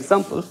give an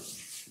example.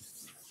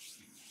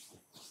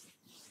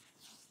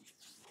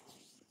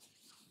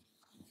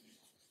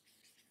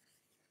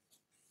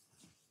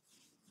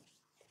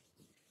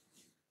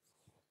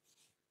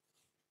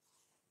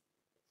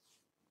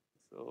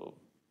 So,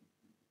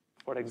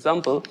 for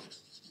example,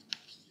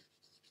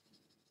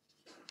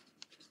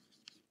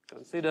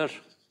 consider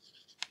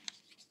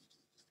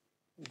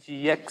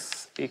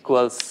gx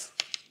equals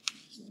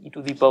e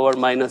to the power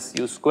minus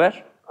u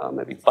square,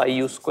 maybe pi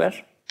u square.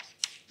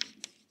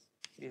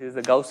 This is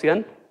the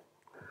Gaussian.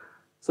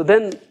 So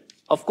then,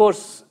 of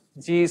course,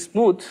 g is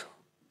smooth,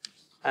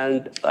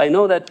 and I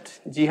know that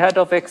g hat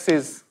of x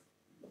is,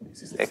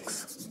 this is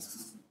x,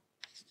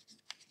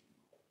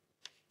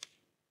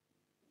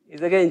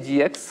 is again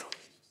gx,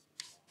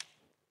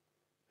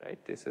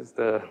 right? This is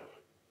the,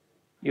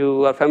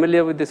 you are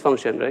familiar with this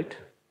function, right?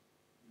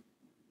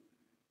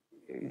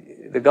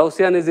 The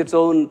Gaussian is its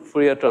own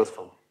Fourier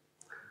transform.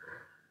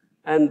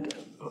 And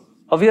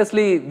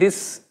obviously,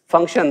 this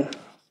function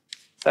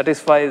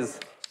satisfies,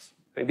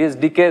 this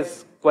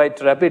decays quite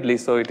rapidly,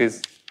 so it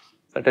is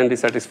certainly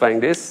satisfying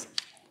this.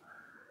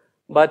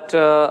 But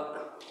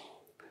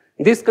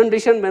this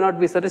condition may not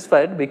be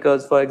satisfied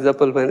because, for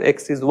example, when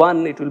x is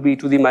 1, it will be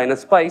to the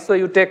minus pi. So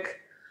you take,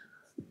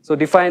 so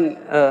define,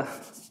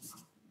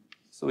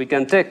 so we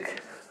can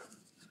take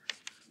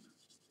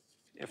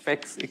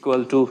fx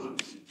equal to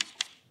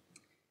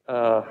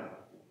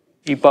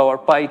e power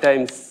pi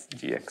times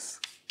gx.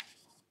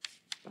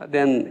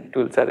 Then it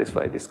will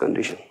satisfy this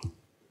condition.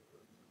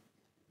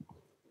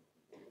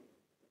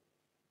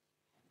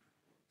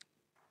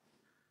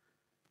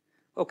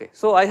 Okay,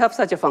 so I have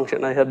such a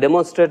function. I have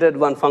demonstrated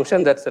one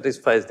function that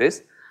satisfies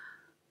this.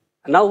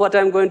 And now what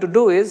I'm going to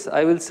do is,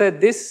 I will say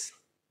this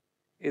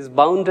is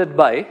bounded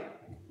by,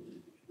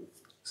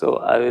 so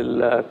I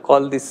will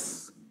call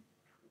this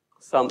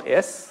some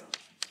s.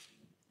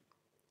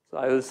 So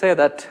I will say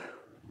that,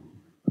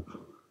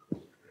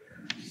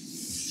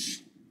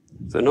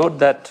 so note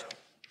that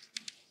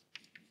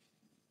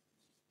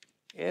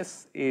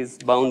S is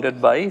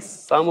bounded by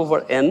sum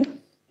over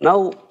n.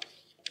 Now,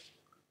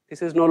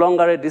 this is no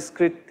longer a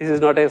discrete, this is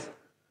not a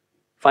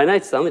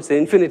finite sum, it's an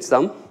infinite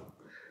sum.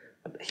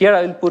 Here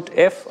I will put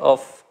f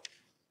of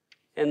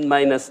n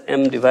minus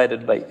m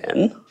divided by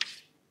n,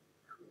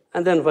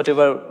 and then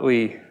whatever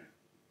we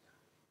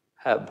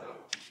have.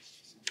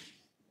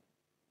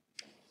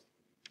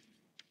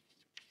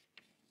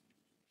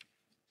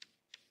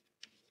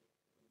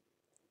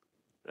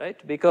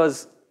 Right?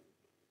 Because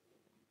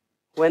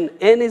when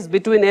n is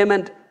between m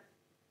and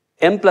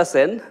m plus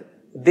n,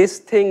 this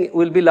thing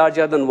will be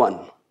larger than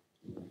 1.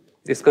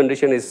 This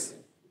condition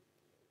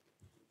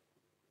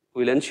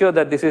will ensure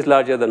that this is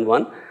larger than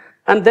 1.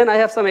 And then I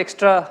have some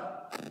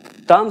extra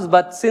terms,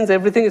 but since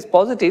everything is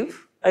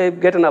positive, I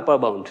get an upper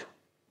bound.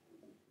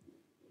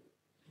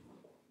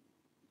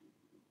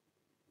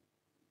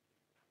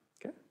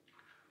 Okay.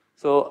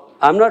 So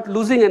I'm not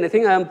losing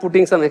anything, I am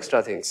putting some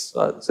extra things.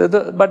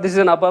 But this is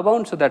an upper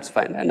bound, so that's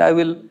fine. And I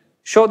will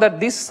show that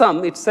this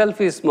sum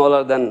itself is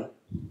smaller than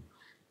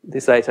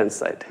this right hand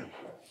side.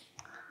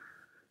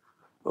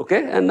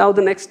 Okay, and now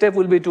the next step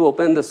will be to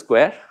open the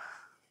square.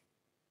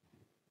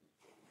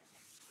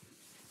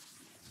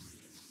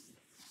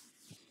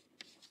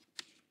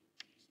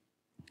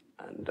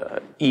 And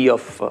E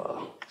of,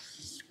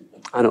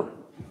 now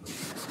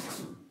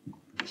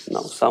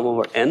sum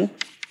over n,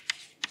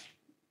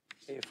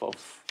 f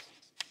of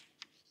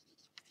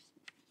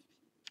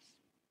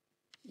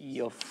E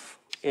of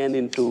n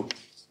into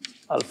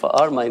alpha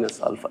r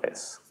minus alpha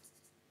s.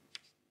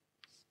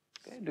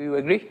 Okay, do you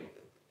agree?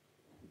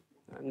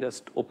 I'm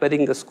just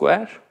opening the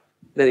square,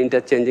 then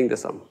interchanging the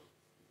sum.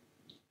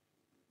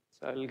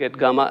 So I will get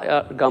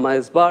gamma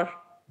s bar,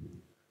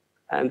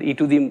 and e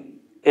to the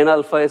n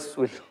alpha s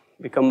will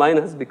become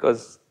minus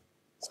because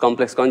it's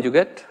complex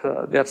conjugate.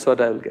 That's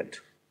what I will get.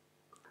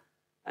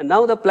 And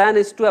now the plan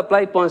is to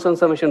apply Poisson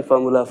summation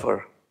formula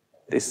for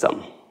this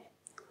sum.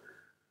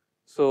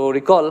 So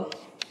recall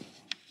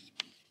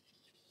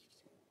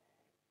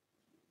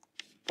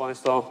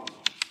Poisson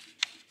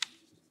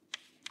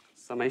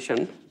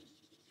summation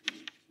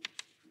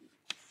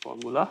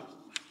formula.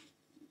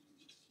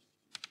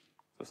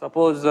 So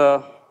suppose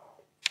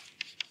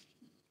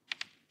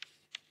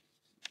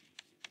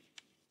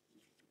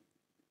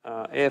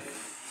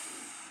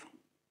f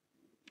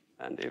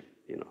and f,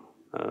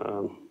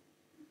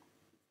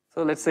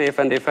 so let's say f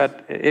and f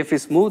at f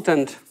is smooth,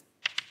 and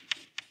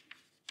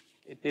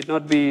it need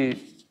not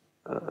be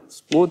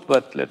smooth,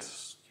 but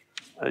let's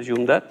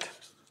assume that,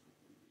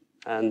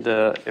 and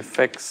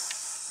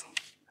fx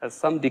has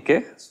some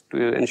decay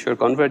to ensure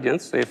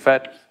convergence. So f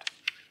at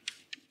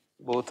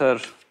both are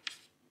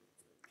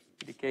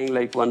decaying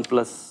like 1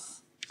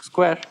 plus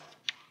square,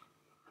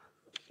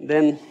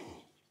 then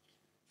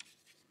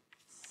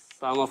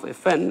sum of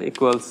fn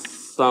equals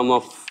sum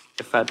of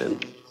f at n.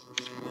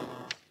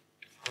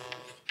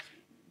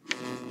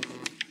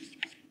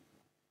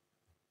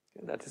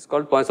 That is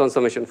called Poisson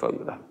summation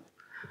formula.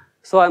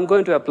 So I'm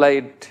going to apply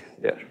it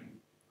there.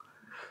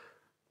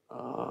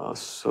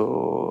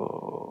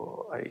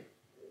 So I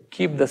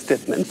keep the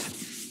statement.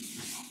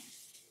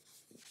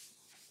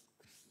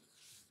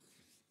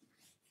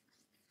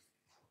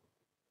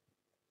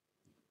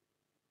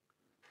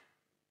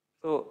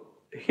 So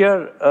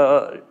here,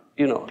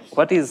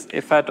 what is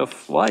f hat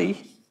of y?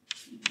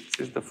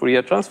 This is the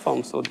Fourier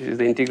transform. So this is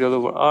the integral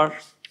over r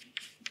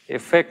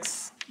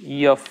fx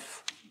e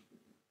of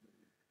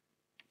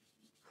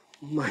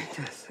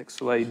minus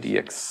xy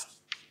dx,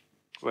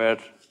 where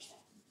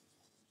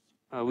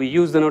we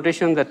use the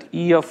notation that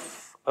e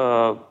of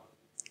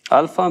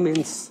alpha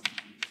means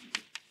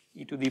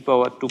e to the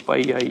power 2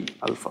 pi I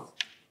alpha.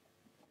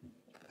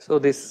 So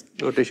this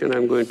notation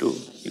I'm going to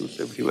use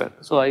everywhere.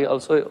 So I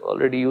also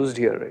already used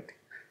here, right?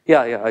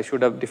 Yeah, I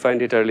should have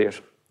defined it earlier.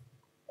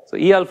 So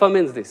E alpha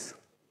means this.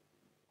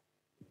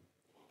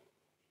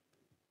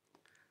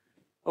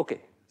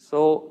 Okay,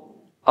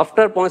 so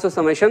after Poisson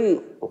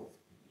summation,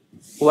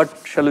 what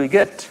shall we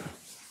get?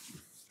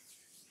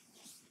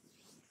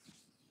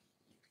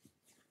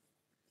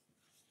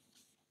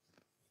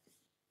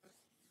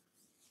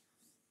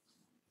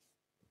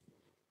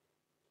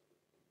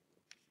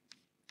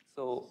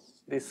 So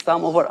this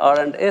sum over r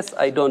and s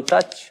I don't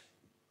touch.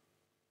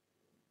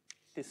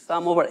 This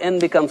sum over n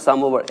becomes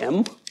sum over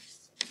m.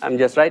 I'm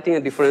just writing a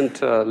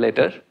different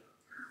letter.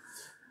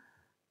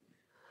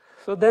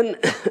 So then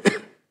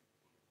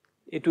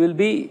it will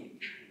be,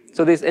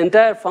 so this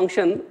entire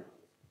function,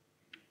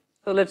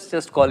 so let's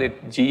just call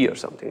it g or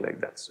something like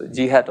that. So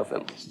g hat of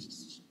m,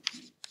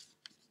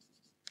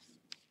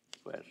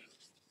 where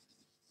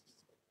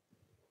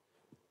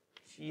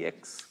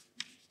gx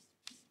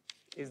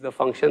is the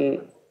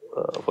function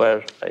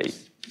where I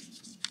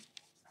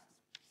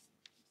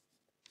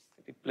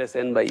replace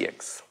n by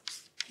x.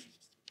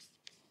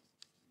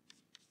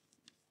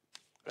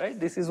 Right?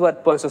 This is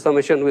what Poisson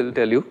summation will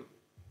tell you.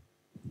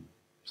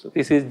 So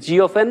this is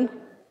g of n,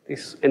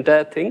 this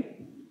entire thing.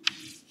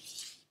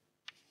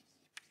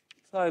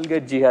 So I will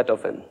get g hat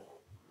of n.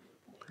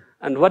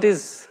 And what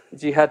is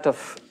g hat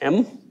of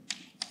m?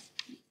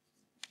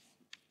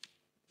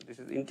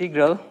 is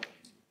integral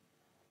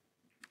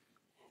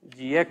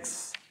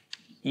gx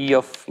e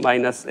of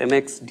minus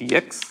mx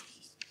dx.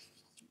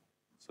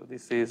 So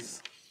this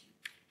is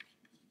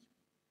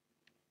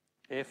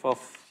f of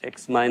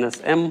x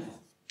minus m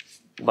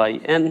by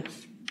n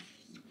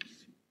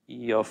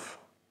e of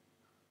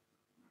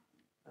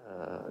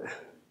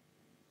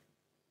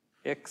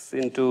x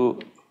into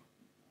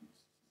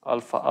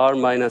alpha r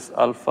minus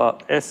alpha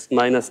s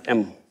minus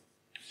m,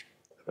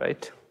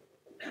 right?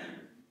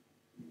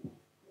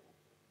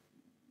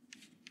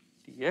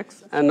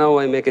 Dx, and now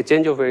I make a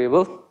change of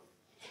variable.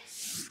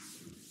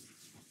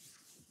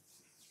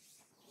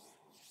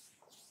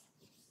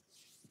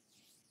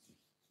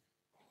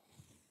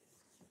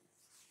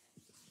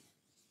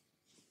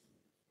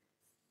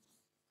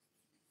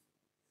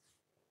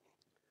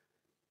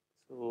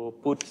 So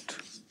put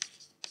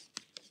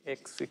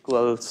x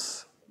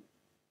equals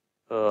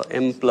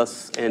m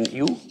plus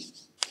nu.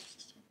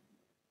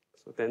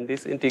 So then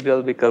this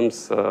integral becomes,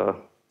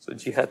 so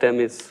g hat m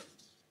is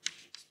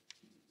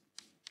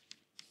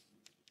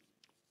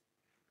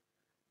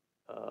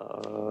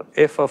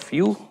f of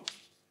u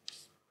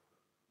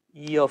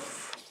e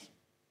of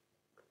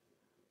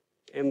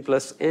m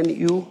plus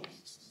nu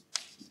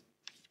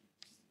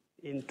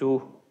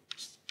into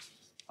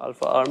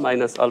alpha r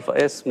minus alpha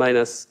s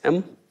minus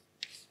m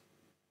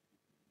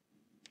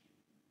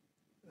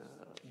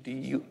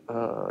du,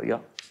 yeah.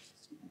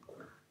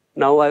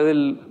 Now I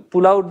will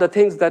pull out the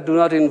things that do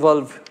not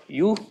involve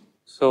u.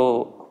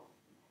 So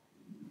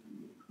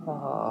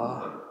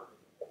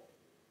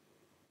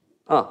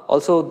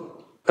also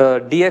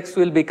dx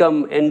will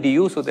become n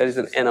du, so there is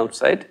an n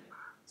outside.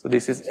 So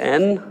this is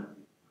n,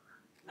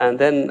 and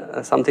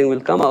then something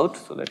will come out.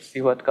 So let's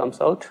see what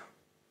comes out.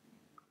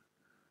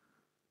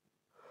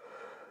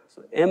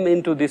 So m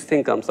into this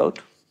thing comes out.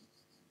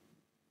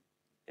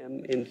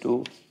 M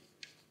into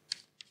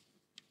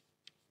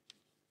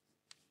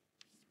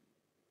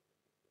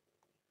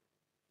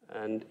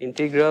and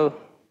integral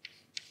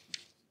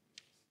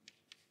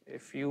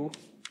fu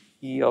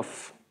e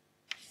of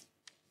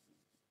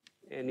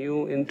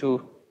nu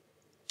into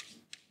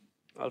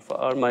alpha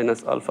r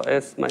minus alpha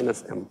s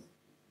minus m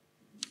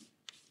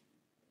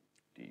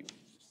du.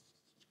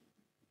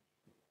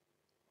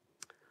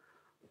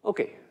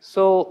 Okay,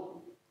 so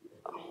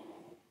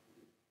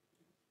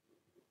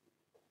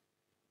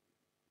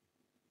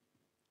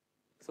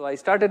I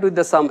started with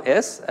the sum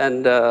s,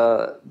 and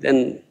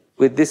then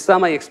with this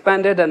sum I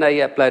expanded and I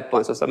applied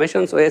points of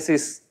summation. So s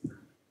is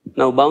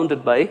now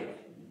bounded by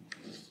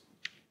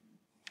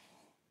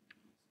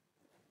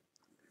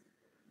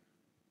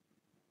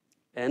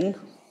n,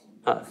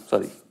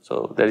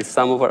 so there is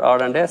sum over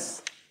r and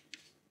s,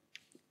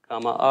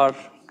 gamma r,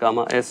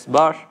 gamma s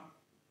bar,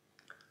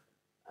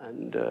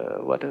 and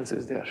what else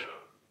is there?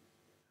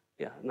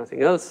 Yeah,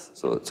 nothing else.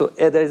 So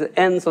there is an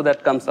n, so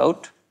that comes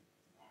out,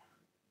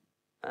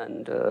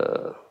 and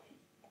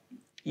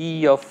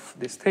e of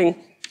this thing.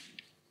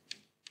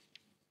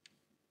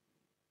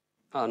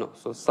 No,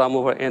 so sum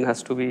over n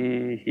has to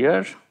be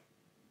here.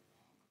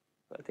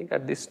 I think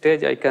at this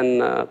stage I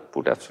can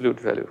put absolute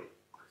value.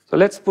 So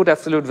let's put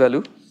absolute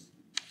value.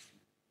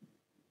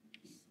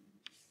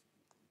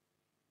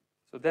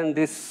 So then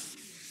this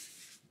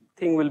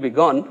thing will be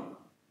gone,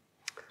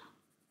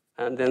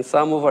 and then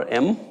sum over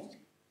m.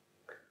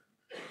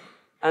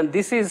 And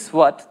this is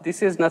what?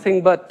 This is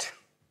nothing but,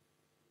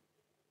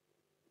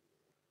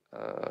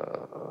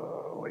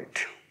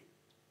 wait.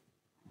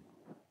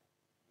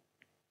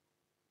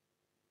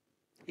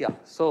 Yeah,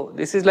 so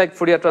this is like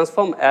Fourier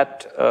transform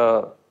at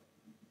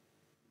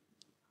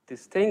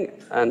this thing,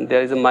 and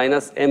there is a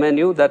minus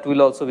mnu that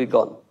will also be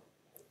gone,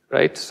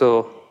 right?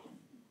 So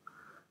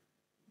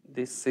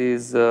this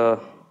is so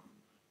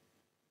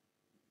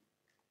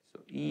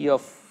e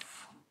of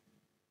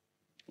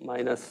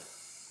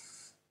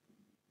minus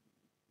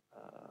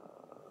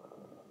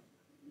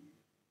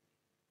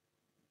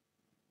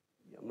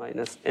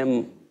minus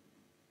m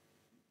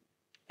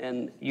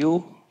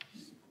nu,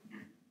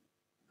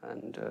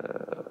 and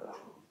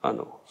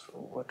no, so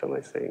what am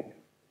I saying?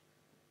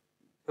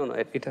 No,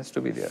 it has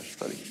to be there,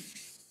 sorry.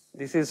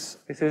 This is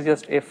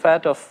just a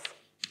fat of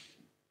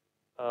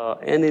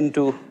n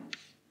into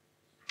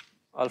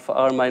alpha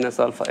r minus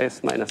alpha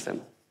s minus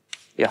m.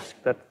 Yeah,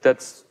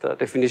 that's the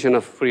definition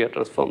of Fourier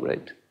transform,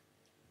 right?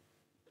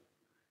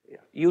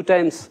 Yeah, u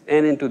times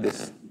n into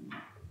this.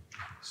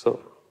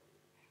 So,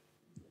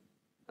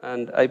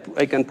 and I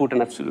can put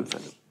an absolute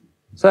value.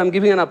 So I'm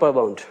giving an upper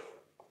bound.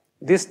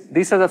 This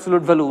has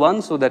absolute value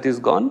 1, so that is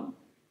gone,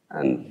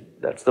 and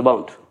that's the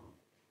bound.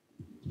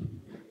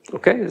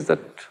 Okay, is that?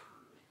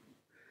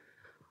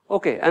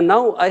 Okay, and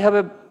now I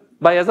have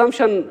by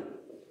assumption,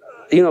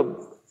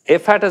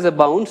 f hat has a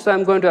bound, so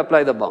I'm going to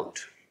apply the bound.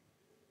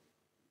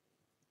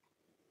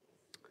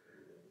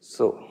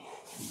 So,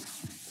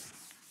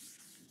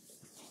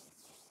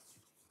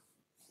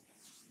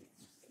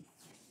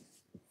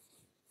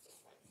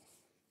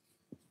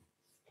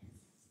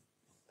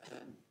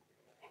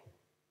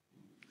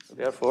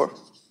 therefore,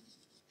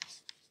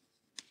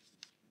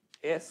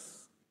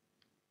 S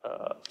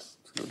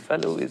absolute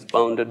value is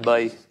bounded by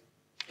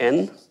n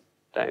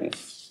times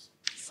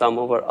sum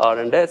over r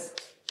and s,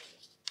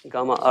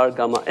 gamma r,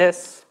 gamma s,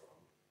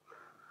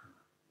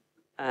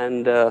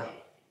 and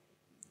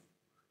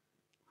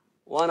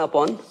 1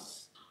 upon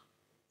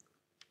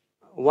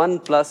 1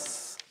 plus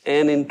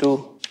n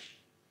into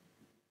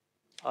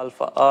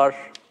alpha r,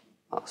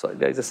 sorry,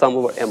 there is a sum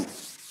over m.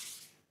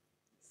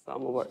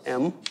 Sum over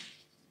m,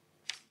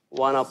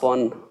 1 upon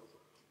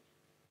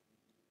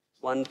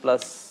 1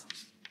 plus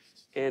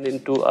n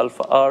into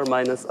alpha r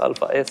minus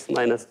alpha s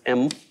minus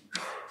m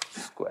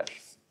square.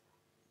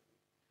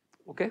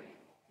 Okay?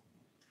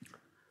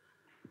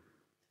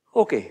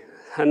 Okay,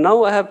 and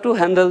now I have to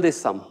handle this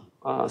sum,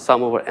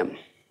 sum over m.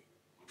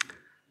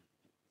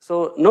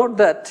 So note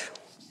that,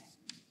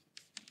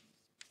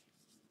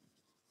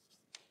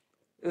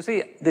 you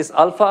see, this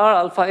alpha r,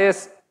 alpha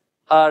s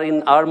are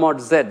in R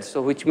mod z,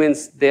 so which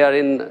means they are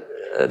in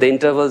the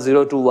interval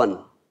 0 to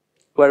 1,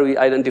 where we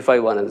identify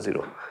 1 and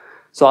 0.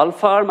 So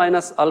alpha r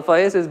minus alpha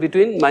s is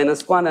between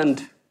minus 1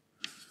 and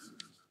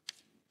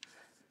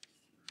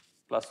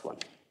plus 1.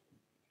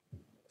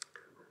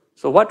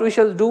 So what we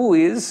shall do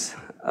is,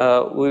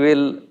 we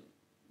will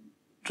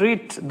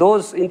treat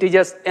those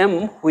integers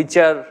m which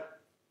are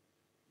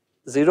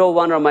 0,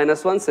 1 or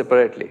minus 1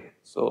 separately.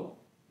 So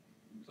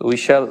we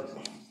shall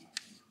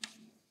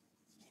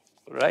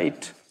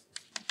write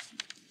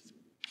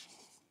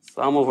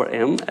sum over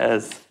m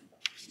as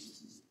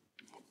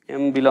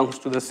m belongs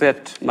to the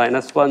set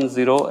minus 1,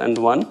 0, and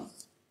 1.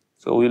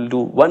 So we'll do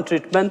one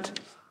treatment.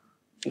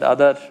 The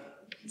other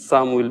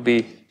sum will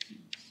be,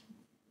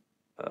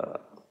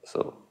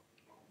 so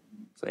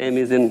m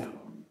is in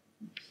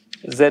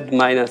z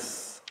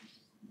minus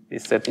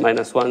is set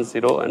minus 1,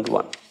 0, and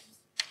 1.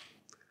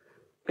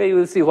 Okay, you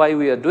will see why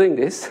we are doing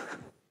this.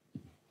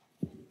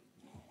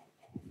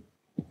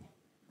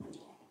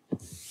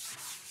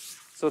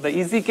 So the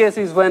easy case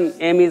is when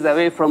m is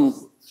away from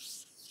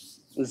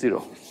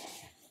 0.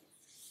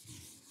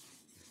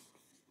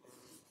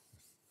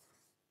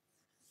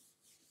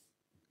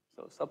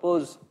 So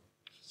suppose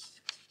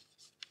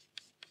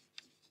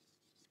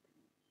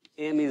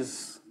m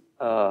is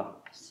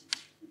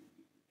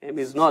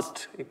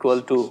not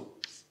equal to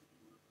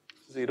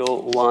 0,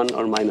 1,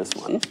 or minus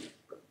 1,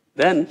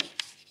 then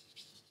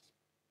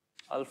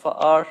alpha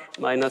r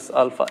minus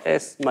alpha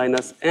s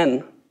minus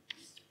n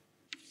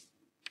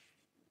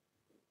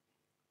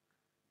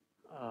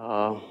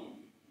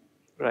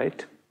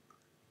right?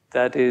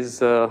 That is,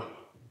 so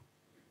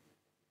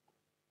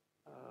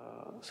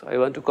I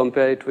want to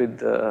compare it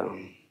with,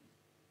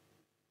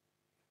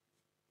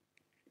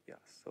 yeah,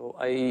 so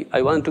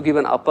I want to give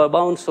an upper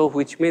bound, so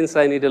which means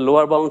I need a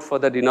lower bound for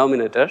the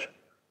denominator.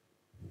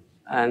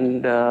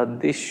 And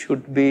this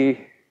should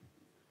be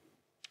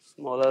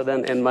smaller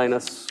than n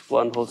minus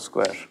 1 whole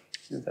square.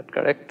 Is that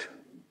correct?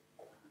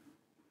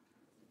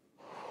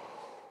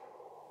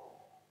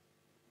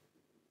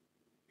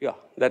 Yeah,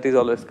 that is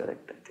always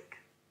correct, I think.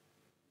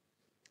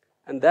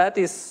 And that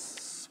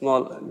is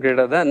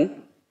greater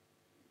than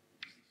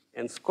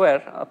n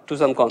square up to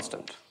some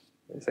constant.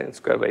 Let's say n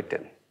square by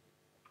 10.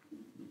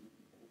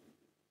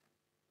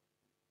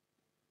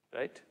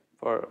 Right?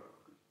 For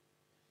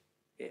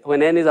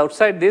when n is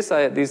outside this,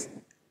 these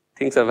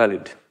things are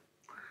valid.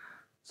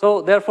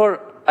 So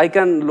therefore, I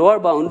can lower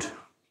bound.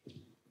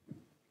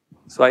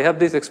 So I have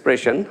this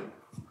expression.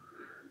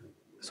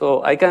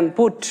 So I can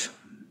put,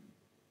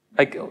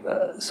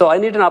 so I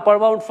need an upper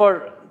bound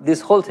for this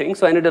whole thing.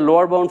 So I need a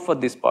lower bound for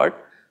this part.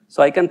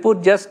 So I can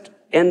put just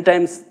n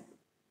times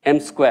m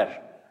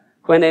square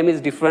when m is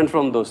different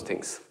from those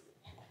things.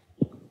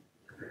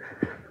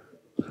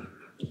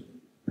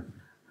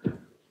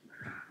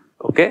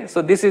 Okay,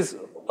 so this is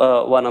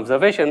one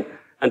observation.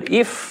 And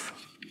if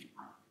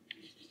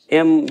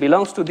m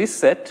belongs to this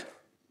set,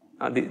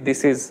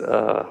 this is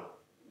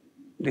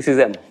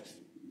m.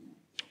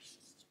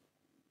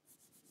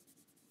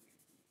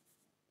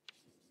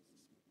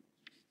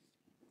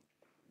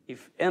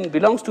 If m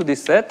belongs to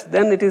this set,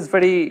 then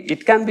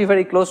it can be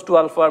very close to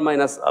alpha r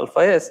minus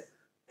alpha s.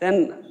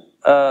 Then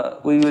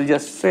we will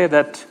just say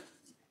that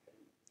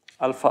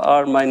alpha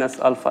r minus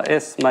alpha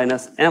s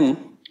minus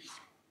m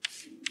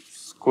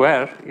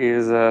square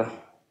is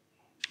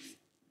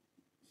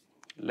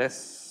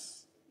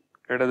less,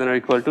 greater than or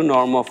equal to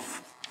norm of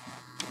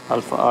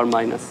alpha r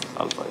minus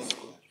alpha s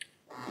square.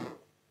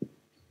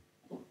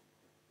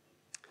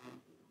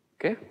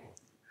 Okay.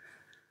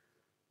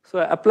 So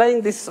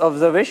applying this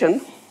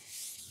observation,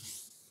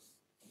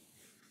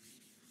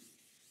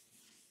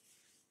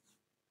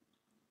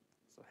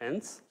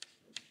 hence,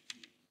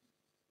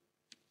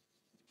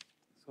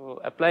 so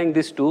applying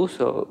this too,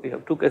 so we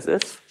have two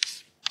cases.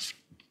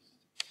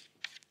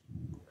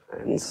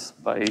 Hence,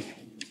 by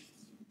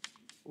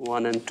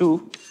 1 and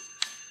 2,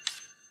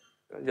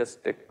 I'll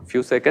just take a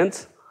few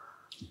seconds.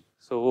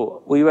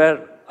 So we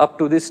were up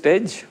to this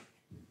stage.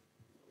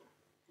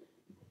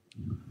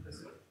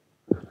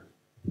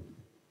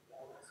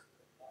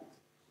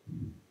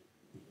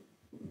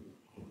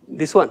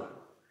 This one.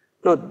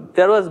 No,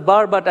 there was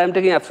bar, but I'm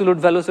taking absolute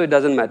value, so it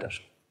doesn't matter.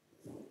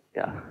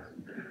 Yeah.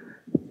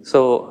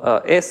 So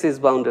S is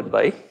bounded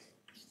by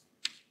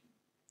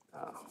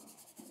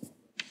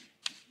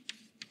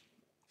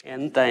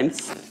n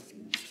times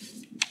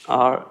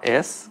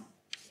Rs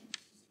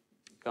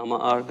gamma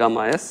R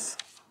gamma S,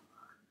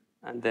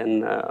 and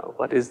then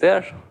what is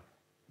there?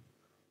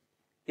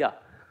 Yeah.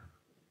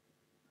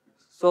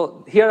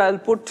 So here I'll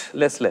put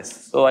less.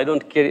 So I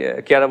don't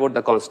care about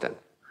the constant.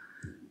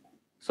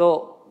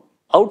 So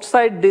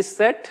outside this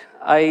set,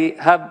 I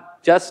have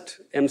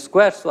just m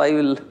square, so I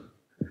will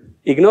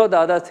ignore the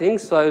other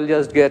things. So I will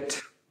just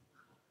get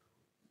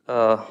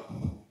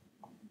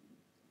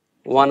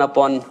 1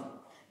 upon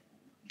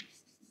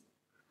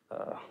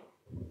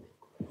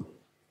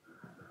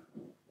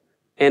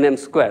nm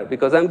square,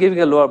 because I'm giving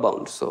a lower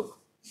bound. So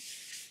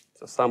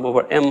sum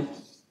over m,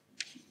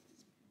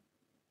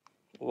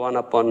 1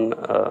 upon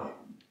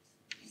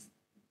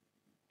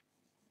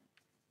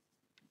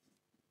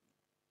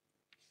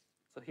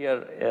so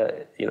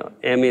here,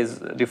 m is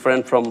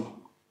different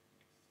from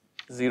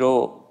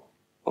 0.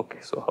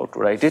 Okay, so how to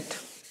write it?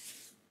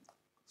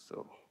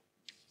 So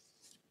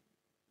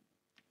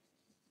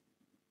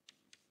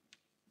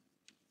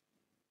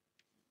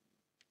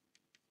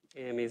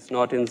m is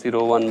not in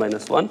 0, 1,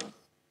 minus 1.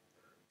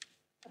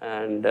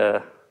 And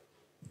there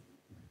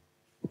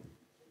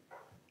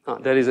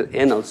is an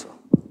n also,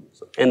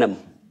 so nm.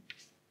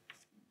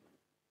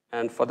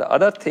 And for the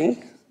other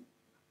thing,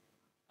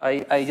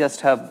 I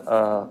just have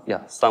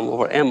sum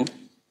over m.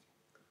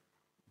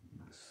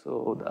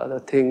 So the other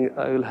thing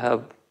I will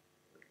have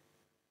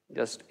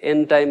just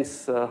n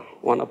times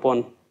 1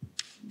 upon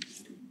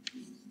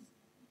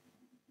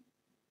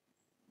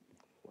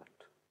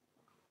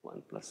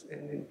 1 plus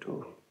n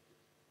into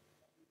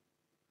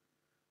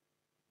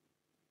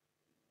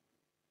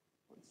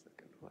 1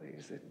 second. Why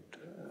is it?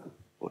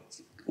 1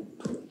 second.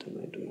 What am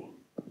I doing?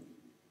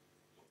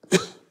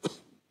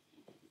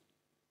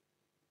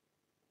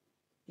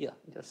 Yeah,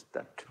 just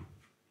that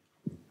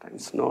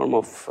times norm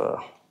of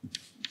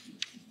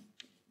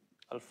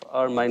alpha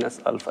r minus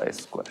alpha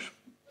s square.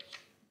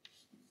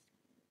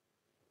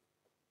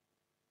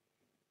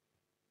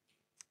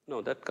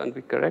 No, that can't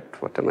be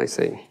correct. What am I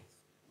saying?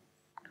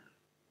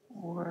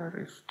 Where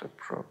is the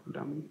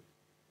problem?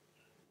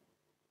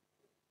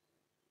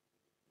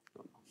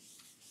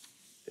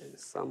 There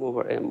is sum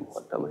over m.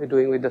 What am I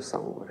doing with the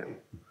sum over m?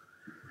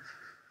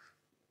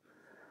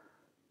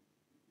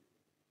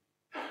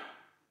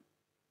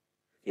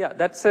 Yeah,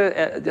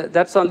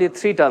 that's only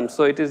 3 terms,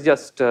 so it is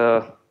just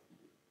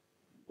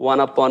 1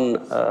 upon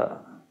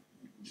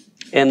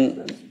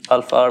n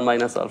alpha r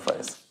minus alpha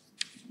s.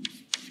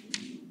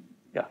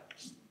 Yeah.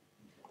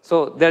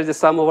 So there is a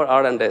sum over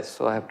r and s,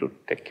 so I have to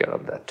take care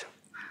of that.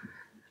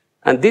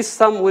 And this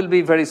sum will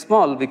be very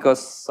small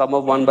because sum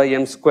of 1 by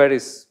m square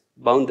is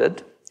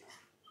bounded.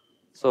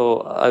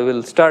 So I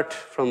will start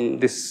from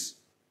this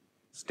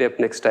step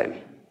next time.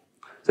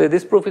 So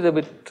this proof is a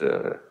bit,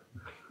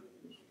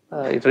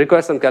 it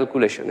requires some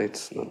calculation.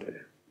 It's not,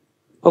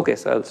 okay,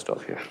 so I'll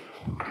stop here.